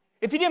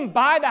 If you didn't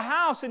buy the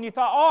house and you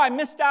thought, oh, I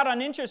missed out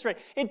on interest rate,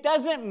 it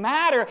doesn't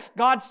matter.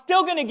 God's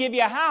still going to give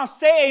you a house.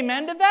 Say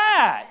amen to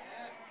that.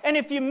 And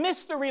if you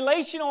missed the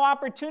relational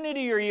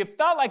opportunity or you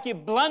felt like you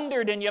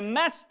blundered and you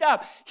messed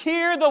up,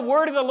 hear the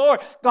word of the Lord.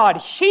 God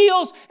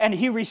heals and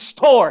He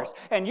restores.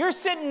 And you're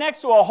sitting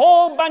next to a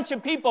whole bunch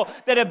of people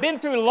that have been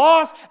through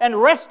loss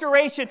and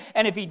restoration.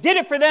 And if He did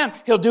it for them,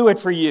 He'll do it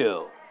for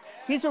you.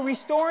 He's a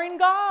restoring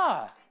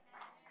God.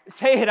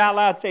 Say it out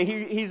loud. Say,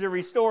 He's a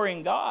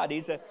restoring God.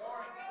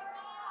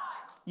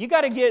 You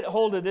got to get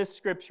hold of this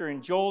scripture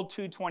in Joel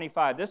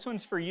 2:25. This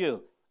one's for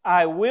you.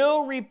 I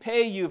will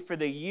repay you for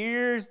the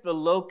years the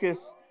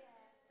locusts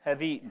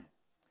have eaten.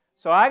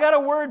 So I got a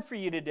word for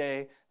you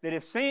today that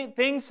if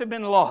things have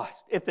been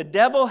lost, if the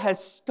devil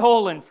has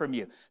stolen from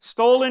you,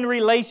 stolen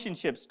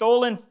relationships,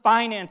 stolen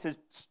finances,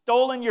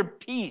 stolen your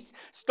peace,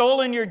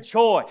 stolen your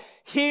joy,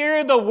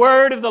 hear the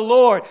word of the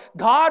Lord.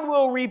 God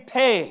will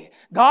repay.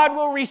 God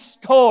will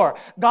restore.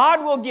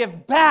 God will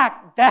give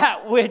back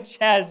that which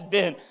has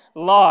been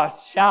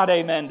lost. Shout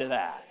amen to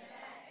that.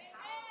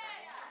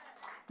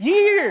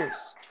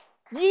 Years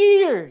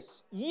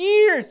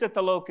that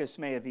the locusts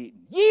may have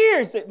eaten.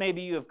 Years that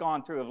maybe you have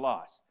gone through of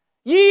loss.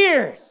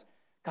 Years.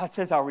 God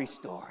says, I'll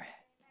restore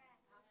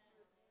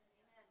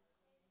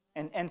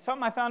it. And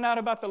something I found out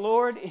about the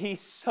Lord,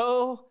 He's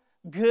so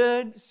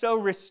good, so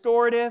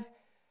restorative,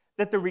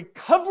 that the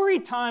recovery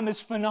time is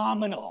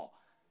phenomenal.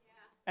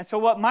 And so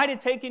what might have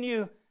taken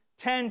you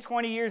 10,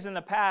 20 years in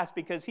the past,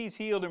 because He's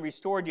healed and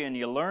restored you and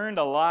you learned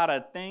a lot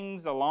of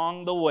things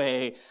along the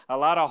way, a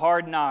lot of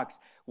hard knocks,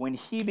 when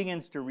He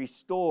begins to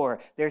restore,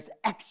 there's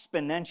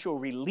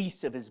exponential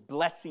release of His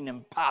blessing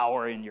and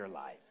power in your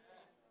life.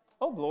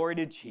 Oh, glory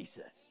to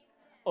Jesus.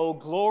 Oh,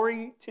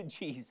 glory to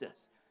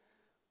Jesus.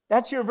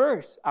 That's your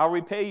verse. I'll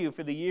repay you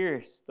for the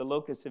years the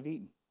locusts have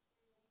eaten.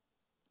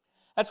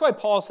 That's why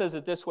Paul says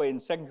it this way in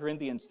 2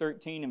 Corinthians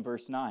 13 and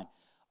verse 9.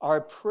 Our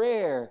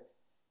prayer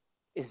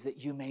is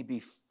that you may be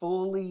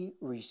fully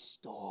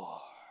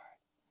restored.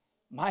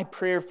 My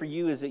prayer for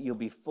you is that you'll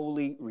be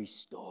fully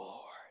restored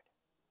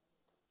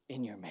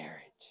in your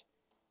marriage,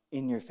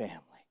 in your family,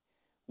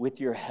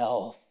 with your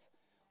health,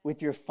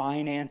 with your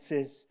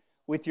finances,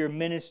 with your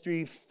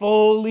ministry,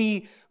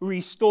 fully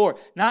restored.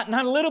 Not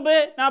a little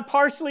bit, not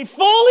partially,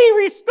 fully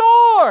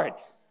restored.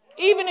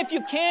 Even if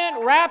you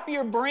can't wrap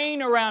your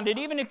brain around it,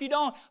 even if you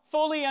don't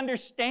fully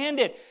understand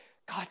it,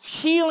 God's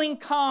healing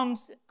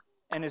comes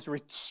and His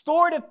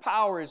restorative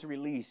power is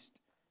released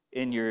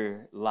in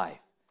your life.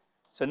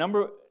 So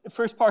the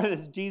first part of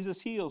this,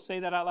 Jesus heals. Say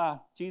that out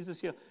loud.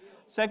 Jesus heals.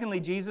 Secondly,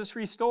 Jesus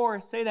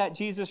restores. Say that,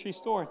 Jesus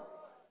restored.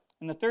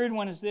 And the third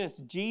one is this,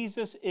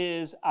 Jesus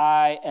is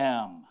I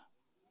am.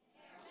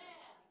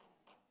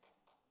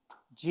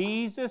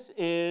 Jesus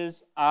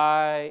is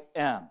I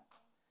am.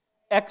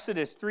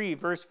 Exodus 3,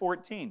 verse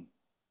 14.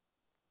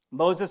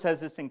 Moses has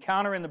this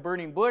encounter in the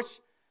burning bush.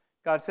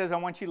 God says, I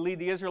want you to lead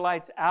the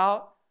Israelites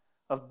out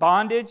of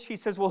bondage. He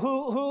says, well,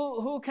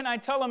 who can I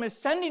tell them is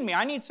sending me?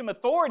 I need some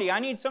authority. I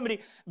need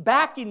somebody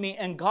backing me.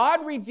 And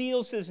God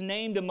reveals His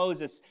name to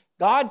Moses.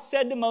 God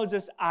said to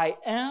Moses, I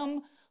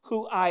am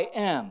who I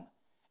am.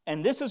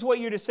 And this is what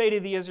you're to say to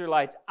the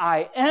Israelites,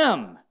 I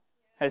am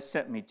has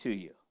sent me to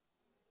you.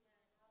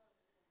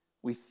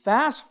 We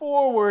fast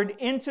forward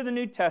into the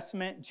New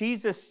Testament.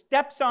 Jesus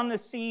steps on the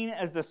scene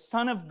as the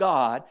Son of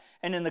God.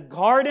 And in the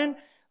garden,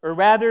 or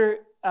rather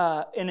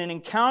in an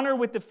encounter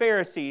with the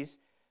Pharisees,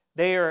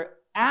 they are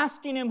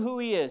asking Him who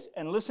He is.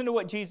 And listen to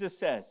what Jesus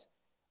says.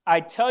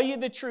 I tell you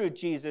the truth,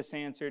 Jesus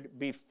answered,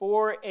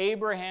 before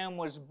Abraham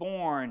was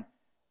born,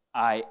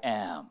 I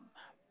am.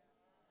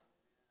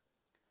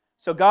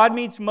 So God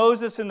meets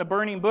Moses in the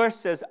burning bush,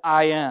 says,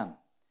 I am.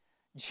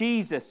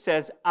 Jesus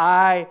says,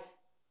 I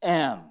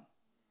am.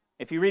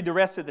 If you read the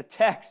rest of the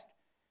text,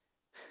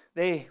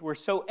 they were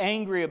so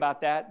angry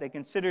about that, they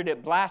considered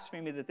it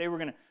blasphemy that they were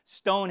going to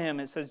stone Him.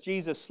 It says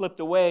Jesus slipped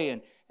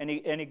away and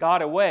he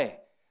got away.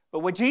 But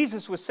what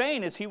Jesus was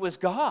saying is He was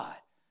God.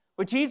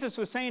 What Jesus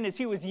was saying is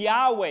He was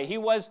Yahweh. He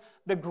was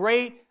the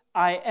great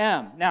I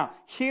am. Now,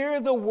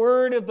 hear the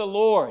word of the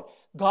Lord.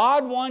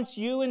 God wants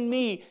you and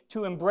me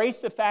to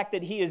embrace the fact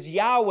that He is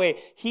Yahweh.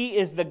 He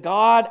is the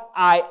God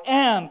I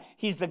am.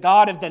 He's the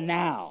God of the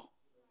now.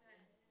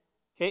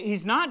 Okay?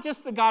 He's not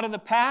just the God of the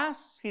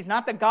past. He's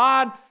not the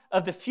God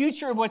of the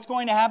future of what's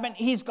going to happen.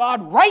 He's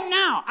God right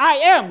now. I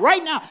am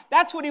right now.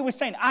 That's what He was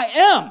saying. I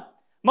am.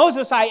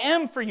 Moses, I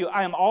am for you.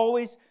 I am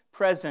always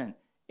present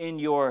in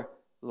your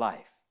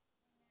life.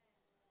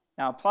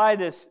 Now apply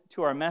this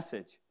to our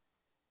message.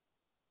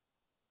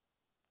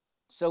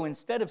 So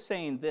instead of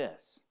saying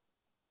this,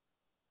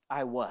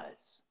 I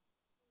was,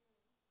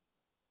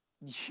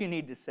 you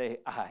need to say,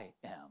 I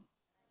am.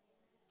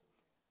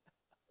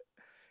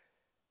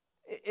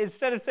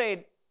 Instead of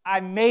saying,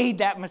 I made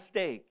that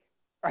mistake,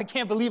 or I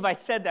can't believe I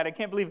said that, I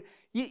can't believe,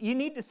 you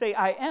need to say,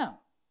 I am.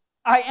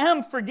 I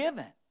am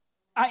forgiven.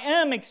 I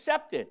am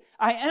accepted.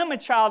 I am a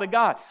child of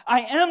God.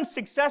 I am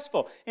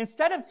successful.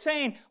 Instead of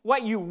saying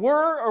what you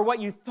were or what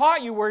you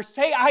thought you were,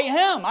 say, I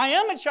am. I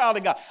am a child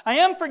of God. I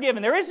am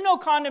forgiven. There is no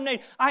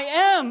condemnation. I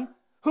am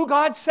who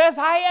God says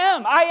I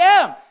am. I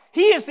am.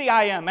 He is the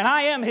I am, and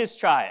I am His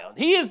child.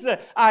 He is the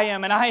I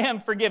am, and I am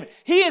forgiven.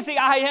 He is the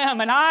I am,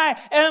 and I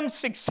am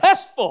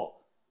successful.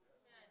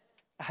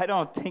 I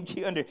don't think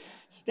you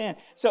understand.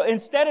 So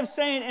instead of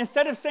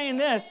saying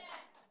this,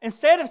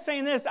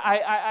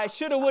 I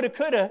shoulda, woulda,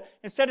 coulda,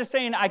 instead of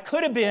saying I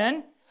could have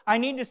been, I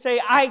need to say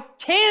I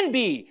can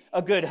be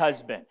a good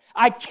husband.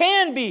 I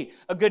can be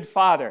a good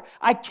father.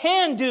 I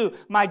can do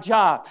my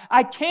job.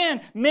 I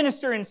can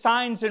minister in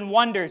signs and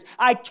wonders.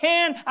 I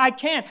can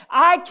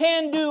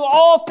do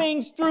all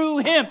things through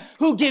Him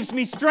who gives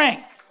me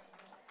strength.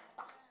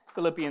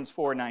 Philippians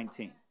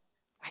 4:19.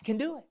 I can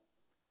do it.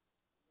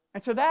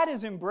 And so that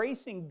is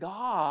embracing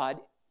God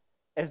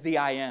as the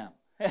I am.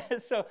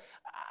 So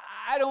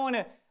I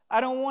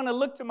don't want to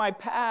look to my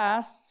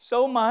past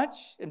so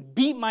much and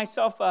beat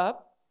myself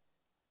up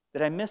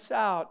that I miss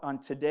out on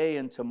today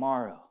and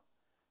tomorrow.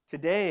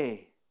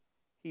 Today,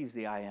 He's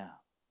the I am.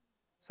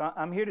 So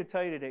I'm here to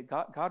tell you today,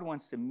 God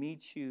wants to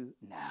meet you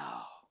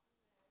now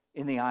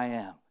in the I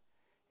am.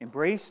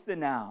 Embrace the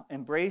now.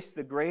 Embrace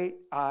the great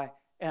I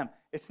am.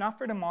 It's not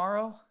for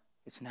tomorrow.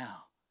 It's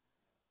now.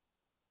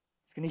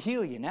 It's going to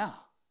heal you now.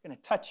 It's going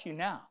to touch you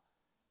now.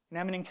 You're going to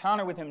have an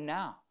encounter with Him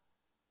now.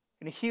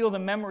 It's going to heal the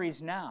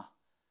memories now.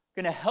 It's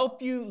going to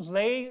help you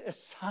lay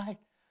aside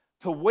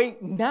the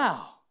weight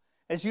now.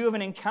 As you have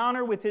an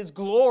encounter with His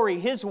glory,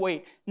 His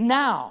weight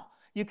now.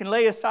 You can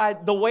lay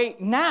aside the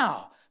weight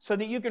now so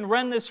that you can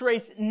run this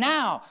race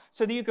now,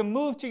 so that you can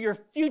move to your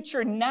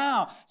future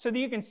now, so that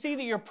you can see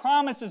that your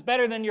promise is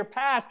better than your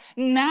past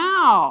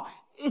now.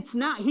 It's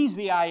not, He's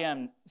the I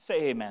am.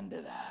 Say amen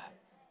to that.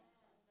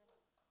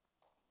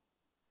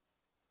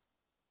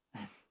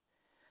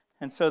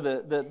 And so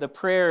the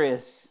prayer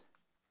is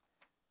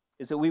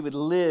that we would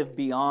live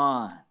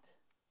beyond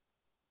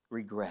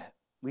regret.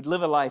 We'd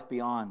live a life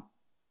beyond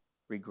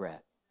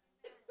regret.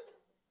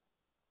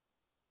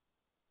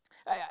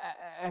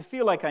 I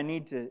feel like I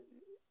need to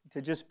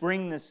just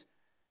bring this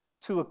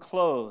to a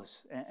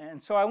close.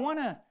 And so I want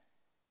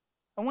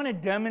to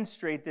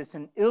demonstrate this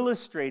and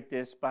illustrate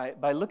this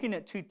by looking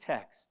at two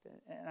texts.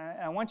 And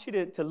I want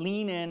you to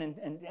lean in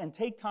and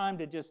take time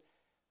to just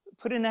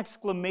put an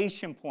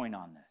exclamation point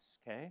on this,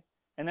 okay?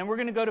 And then we're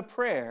going to go to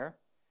prayer.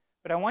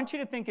 But I want you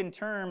to think in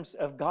terms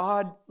of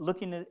God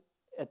looking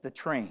at the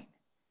train.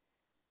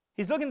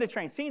 He's looking at the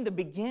train, seeing the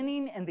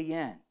beginning and the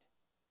end.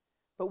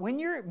 But when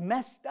you're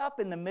messed up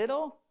in the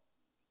middle,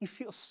 you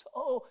feel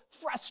so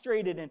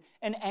frustrated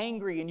and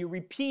angry, and you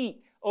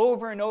repeat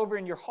over and over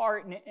in your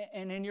heart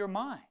and in your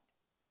mind.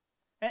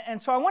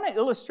 And so I want to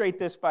illustrate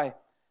this by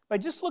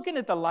just looking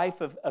at the life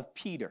of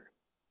Peter.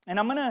 And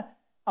I'm going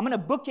to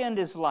bookend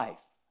his life.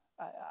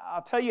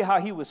 I'll tell you how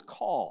he was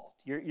called.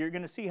 You're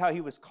going to see how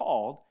he was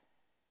called.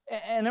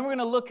 And then we're going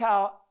to look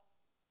how,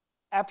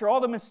 after all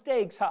the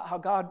mistakes, how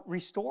God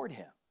restored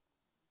him.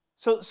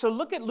 So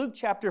look at Luke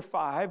chapter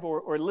 5,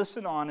 or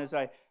listen on as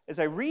I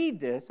read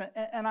this.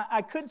 And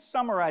I could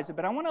summarize it,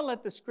 but I want to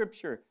let the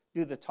Scripture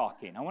do the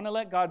talking. I want to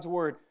let God's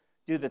Word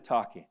do the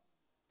talking.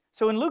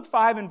 So in Luke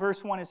 5 and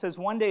verse 1, it says,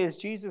 "One day as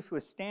Jesus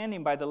was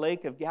standing by the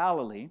lake of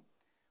Galilee,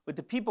 with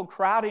the people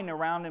crowding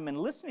around him and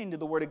listening to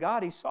the word of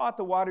God, he saw at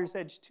the water's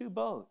edge 2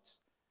 boats,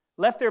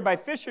 left there by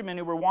fishermen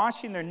who were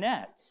washing their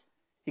nets.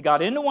 He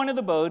got into one of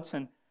the boats,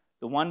 and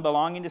the one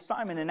belonging to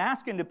Simon, and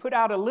asked him to put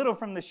out a little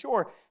from the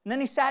shore. And then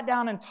he sat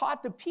down and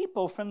taught the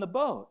people from the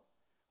boat.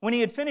 When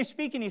he had finished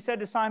speaking, he said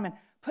to Simon,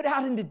 'Put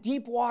out into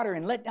deep water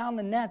and let down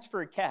the nets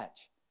for a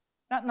catch.'"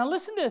 Now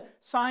listen to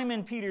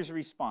Simon Peter's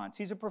response.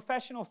 He's a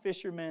professional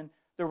fisherman.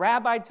 The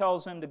rabbi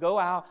tells him to go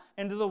out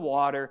into the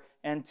water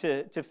and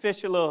to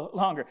fish a little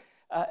longer.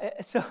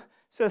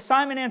 So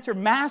Simon answered,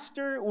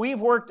 "Master,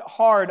 we've worked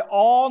hard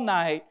all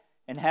night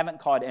and haven't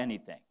caught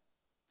anything."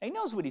 He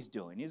knows what he's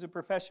doing. He's a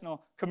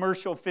professional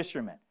commercial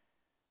fisherman.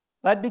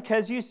 "But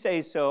because you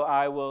say so,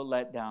 I will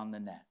let down the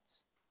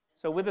nets."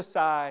 So with a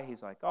sigh,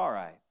 he's like, "All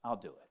right, I'll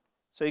do it."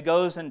 So he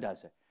goes and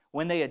does it.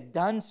 When they had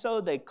done so,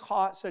 they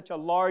caught such a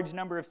large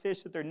number of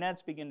fish that their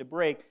nets began to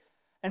break.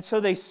 And so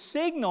they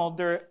signaled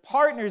their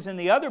partners in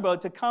the other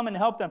boat to come and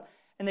help them.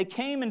 And they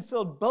came and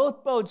filled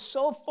both boats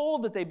so full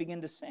that they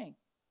began to sink.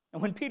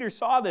 And when Peter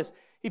saw this,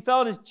 He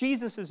fell at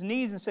Jesus'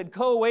 knees and said,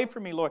 "Go away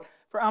from me, Lord,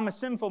 for I'm a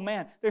sinful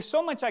man." There's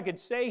so much I could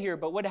say here,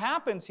 but what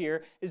happens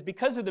here is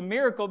because of the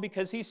miracle,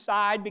 because he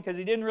sighed, because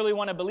he didn't really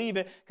want to believe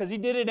it, because he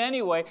did it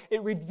anyway,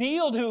 it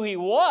revealed who he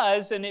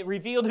was and it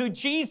revealed who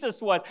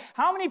Jesus was.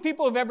 How many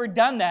people have ever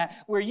done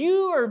that where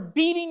you are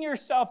beating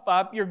yourself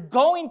up, you're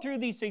going through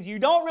these things, you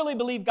don't really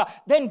believe God,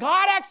 then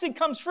God actually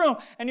comes through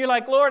and you're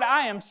like, "Lord,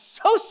 I am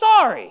so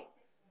sorry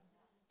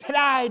that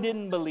I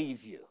didn't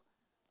believe you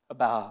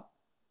about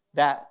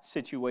that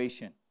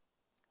situation."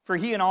 For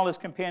he and all his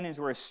companions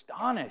were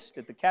astonished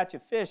at the catch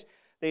of fish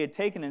they had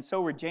taken, and so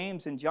were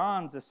James and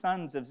John, the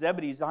sons of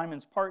Zebedee,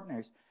 Simon's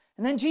partners.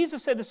 And then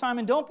Jesus said to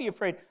Simon, "Don't be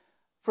afraid,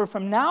 for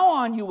from now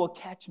on you will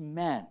catch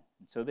men."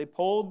 And so they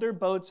pulled their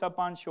boats up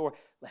on shore,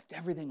 left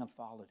everything and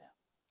followed him.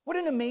 What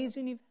an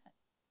amazing event.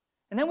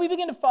 And then we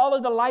begin to follow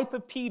the life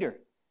of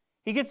Peter.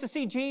 He gets to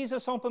see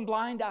Jesus open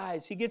blind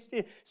eyes. He gets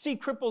to see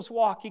cripples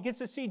walk. He gets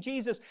to see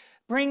Jesus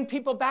bring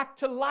people back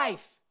to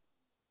life.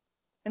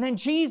 And then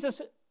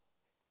Jesus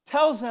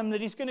tells them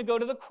that he's going to go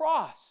to the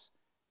cross.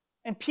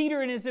 And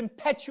Peter in his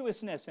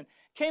impetuousness and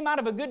came out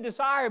of a good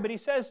desire, but he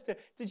says to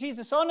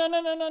Jesus, "Oh,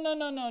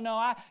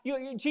 no.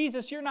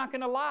 Jesus, you're not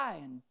going to lie."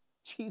 And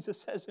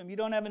Jesus says to him, "You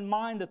don't have in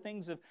mind the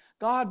things of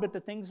God, but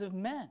the things of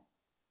men."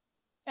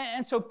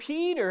 And so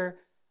Peter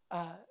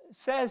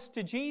says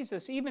to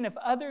Jesus, "Even if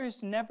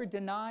others never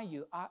deny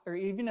you, or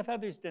even if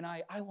others deny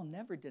you, I will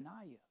never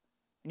deny you."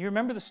 And you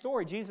remember the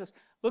story. Jesus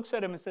looks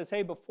at him and says,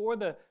 "Hey, before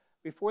the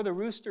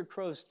rooster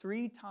crows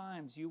 3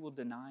 times, you will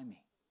deny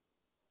me.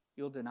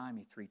 You'll deny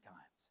me 3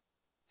 times."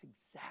 It's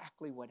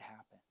exactly what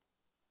happened.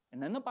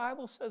 And then the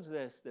Bible says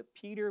this, that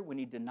Peter, when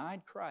he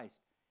denied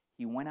Christ,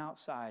 he went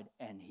outside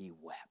and he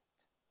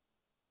wept.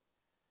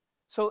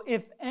 So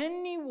if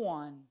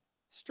anyone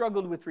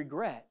struggled with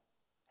regret,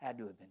 it had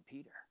to have been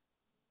Peter.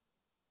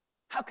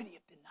 How could he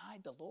have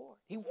denied the Lord?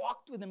 He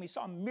walked with him. He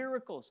saw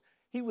miracles.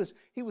 He was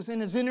in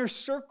his inner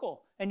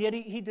circle, and yet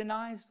he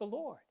denies the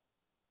Lord.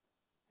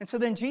 And so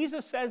then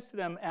Jesus says to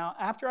them,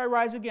 "After I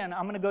rise again,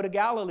 I'm going to go to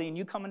Galilee, and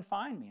you come and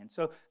find me." And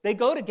so they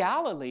go to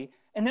Galilee,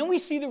 and then we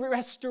see the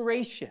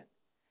restoration.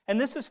 And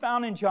this is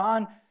found in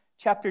John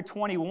chapter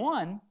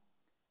 21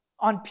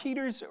 on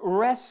Peter's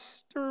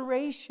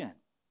restoration.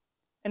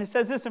 And it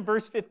says this in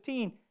verse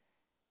 15.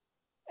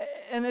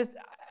 And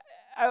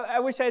I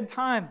wish I had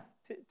time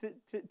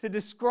to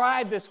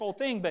describe this whole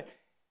thing, but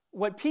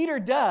what Peter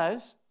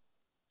does,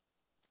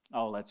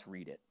 let's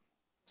read it.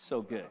 It's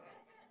so good.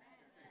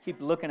 Keep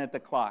looking at the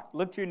clock.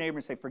 Look to your neighbor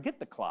and say, "Forget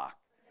the clock."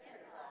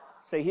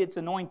 Say, "It's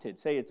anointed."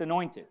 Say, "It's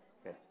anointed."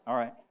 Okay, all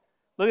right.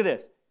 Look at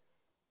this.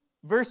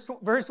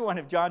 Verse 1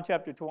 of John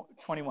chapter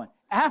 21.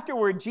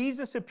 Afterward,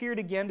 Jesus appeared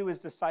again to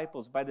his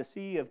disciples by the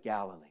Sea of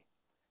Galilee.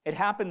 It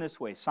happened this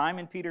way.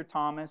 Simon, Peter,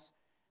 Thomas,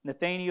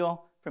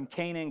 Nathanael from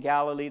Cana in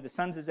Galilee, the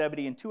sons of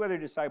Zebedee, and 2 other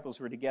disciples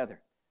were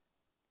together.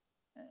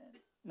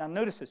 Now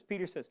notice this.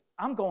 Peter says,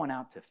 "I'm going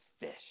out to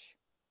fish."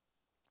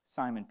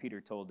 Simon Peter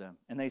told them,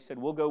 and they said,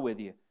 "We'll go with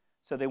you."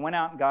 So they went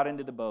out and got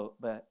into the boat,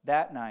 but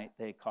that night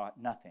they caught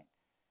nothing.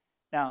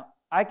 Now,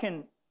 I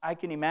can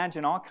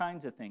imagine all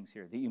kinds of things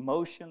here. The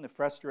emotion, the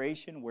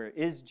frustration, where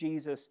is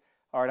Jesus?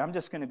 All right, I'm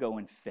just going to go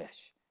and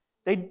fish.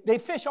 They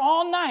fish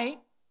all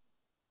night.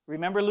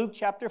 Remember Luke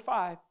chapter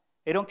 5.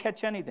 They don't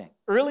catch anything.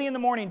 Early in the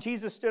morning,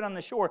 Jesus stood on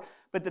the shore,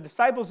 but the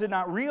disciples did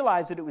not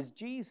realize that it was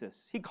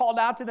Jesus. He called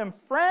out to them,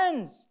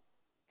 "Friends,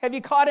 have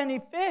you caught any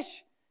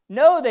fish?"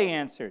 "No," they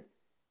answered.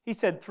 He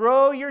said,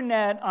 "Throw your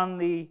net on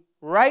the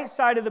right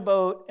side of the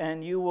boat,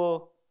 and you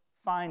will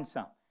find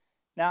some."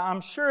 Now,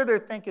 I'm sure they're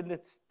thinking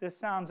this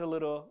sounds a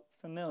little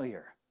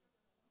familiar.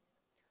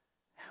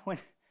 When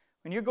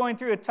you're going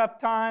through a tough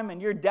time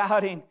and you're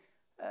doubting,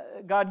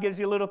 God gives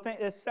you a little thing.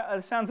 It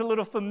sounds a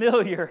little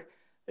familiar.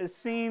 It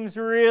seems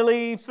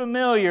really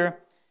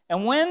familiar.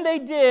 And when they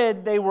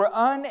did, they were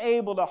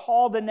unable to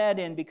haul the net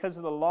in because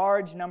of the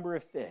large number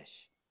of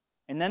fish.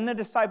 And then the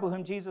disciple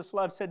whom Jesus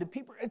loved said to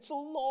Peter, "It's the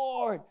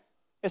Lord."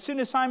 As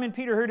soon as Simon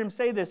Peter heard him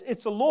say this,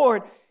 "It's the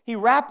Lord," he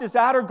wrapped his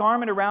outer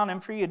garment around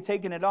him, for he had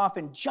taken it off,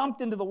 and jumped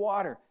into the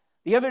water.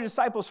 The other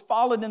disciples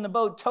followed in the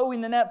boat,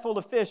 towing the net full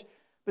of fish,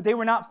 but they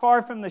were not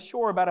far from the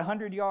shore, about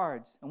 100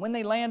 yards. And when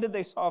they landed,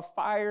 they saw a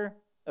fire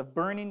of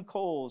burning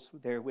coals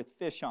there with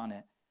fish on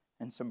it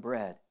and some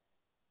bread.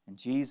 And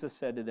Jesus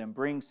said to them,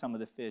 "Bring some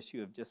of the fish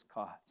you have just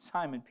caught."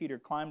 Simon Peter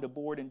climbed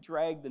aboard and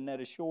dragged the net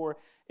ashore.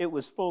 It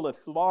was full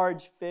of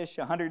large fish,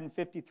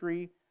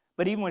 153,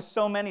 but even with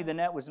so many, the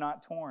net was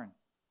not torn.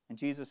 And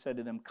Jesus said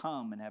to them,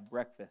 "Come and have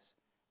breakfast."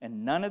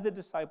 And none of the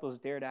disciples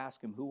dared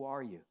ask him, "Who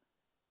are you?"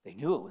 They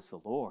knew it was the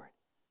Lord.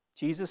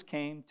 Jesus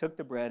came, took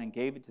the bread, and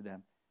gave it to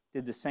them,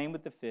 did the same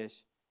with the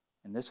fish.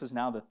 And this was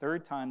now the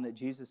 3rd time that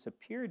Jesus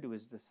appeared to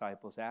his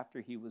disciples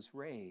after he was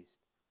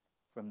raised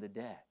from the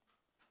dead.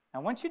 I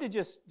want you to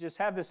just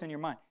have this in your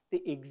mind.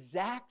 The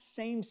exact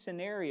same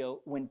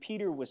scenario when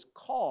Peter was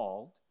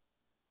called,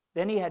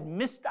 then he had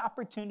missed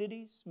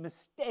opportunities,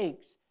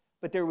 mistakes,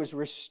 but there was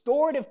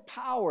restorative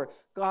power.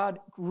 God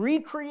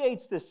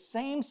recreates the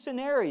same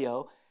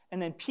scenario,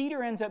 and then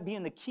Peter ends up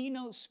being the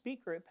keynote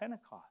speaker at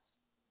Pentecost.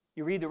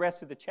 You read the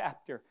rest of the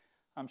chapter,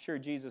 I'm sure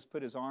Jesus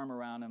put his arm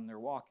around him. They're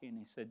walking, and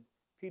he said,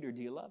 Peter,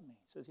 do you love me?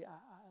 He says, yeah,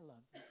 I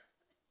love you.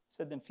 He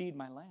said, then feed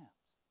my lambs.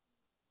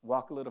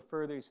 Walk a little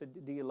further. He said,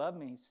 do you love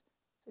me? He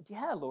said,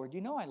 yeah, Lord,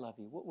 you know I love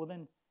you. Well,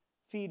 then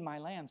feed my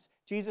lambs.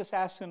 Jesus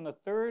asked him the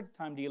third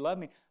time, do you love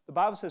me? The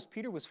Bible says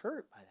Peter was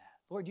hurt by that.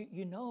 Lord,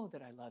 you know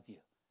that I love you.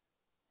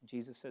 And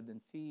Jesus said,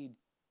 then feed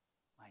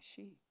my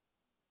sheep.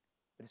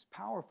 But it's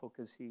powerful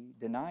because he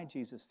denied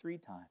Jesus 3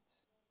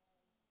 times.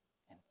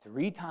 And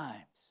 3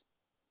 times,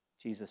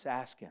 Jesus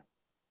asked him.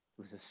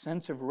 It was a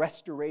sense of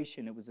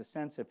restoration. It was a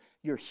sense of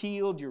you're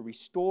healed, you're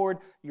restored,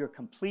 you're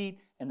complete.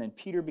 And then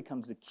Peter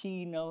becomes the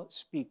keynote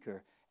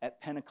speaker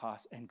at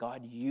Pentecost, and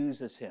God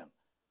uses him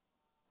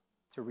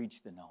to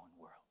reach the known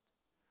world.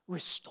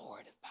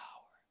 Restorative power.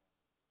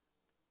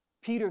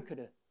 Peter could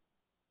have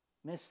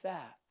missed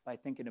that by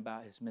thinking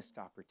about his missed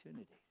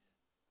opportunities.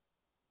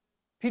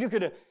 Peter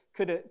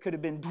could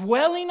have been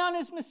dwelling on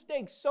his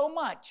mistakes so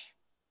much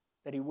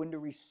that he wouldn't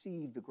have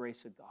received the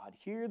grace of God.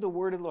 Hear the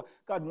word of the Lord.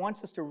 God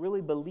wants us to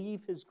really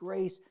believe his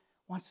grace,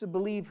 wants to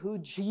believe who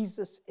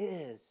Jesus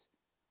is,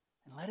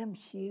 and let him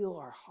heal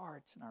our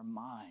hearts and our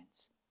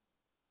minds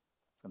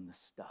from the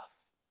stuff.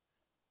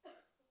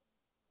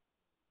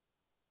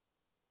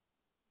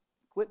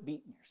 Quit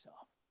beating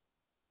yourself.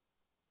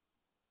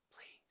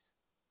 Please.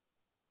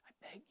 I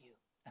beg you,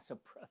 as a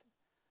brother,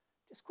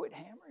 just quit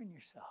hammering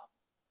yourself.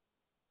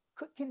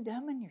 Quit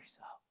condemning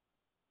yourself.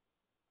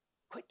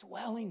 Quit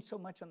dwelling so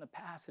much on the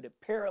past that it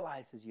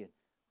paralyzes you,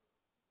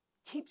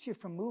 keeps you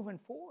from moving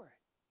forward.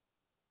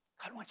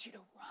 God wants you to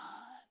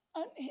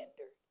run unhindered.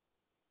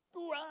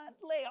 Run,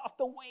 lay off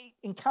the weight,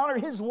 encounter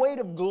his weight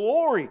of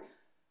glory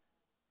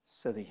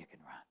so that you can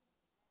run.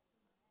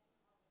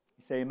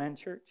 You say amen,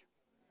 church?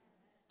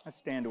 Let's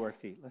stand to our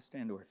feet. Let's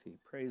stand to our feet.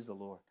 Praise the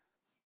Lord.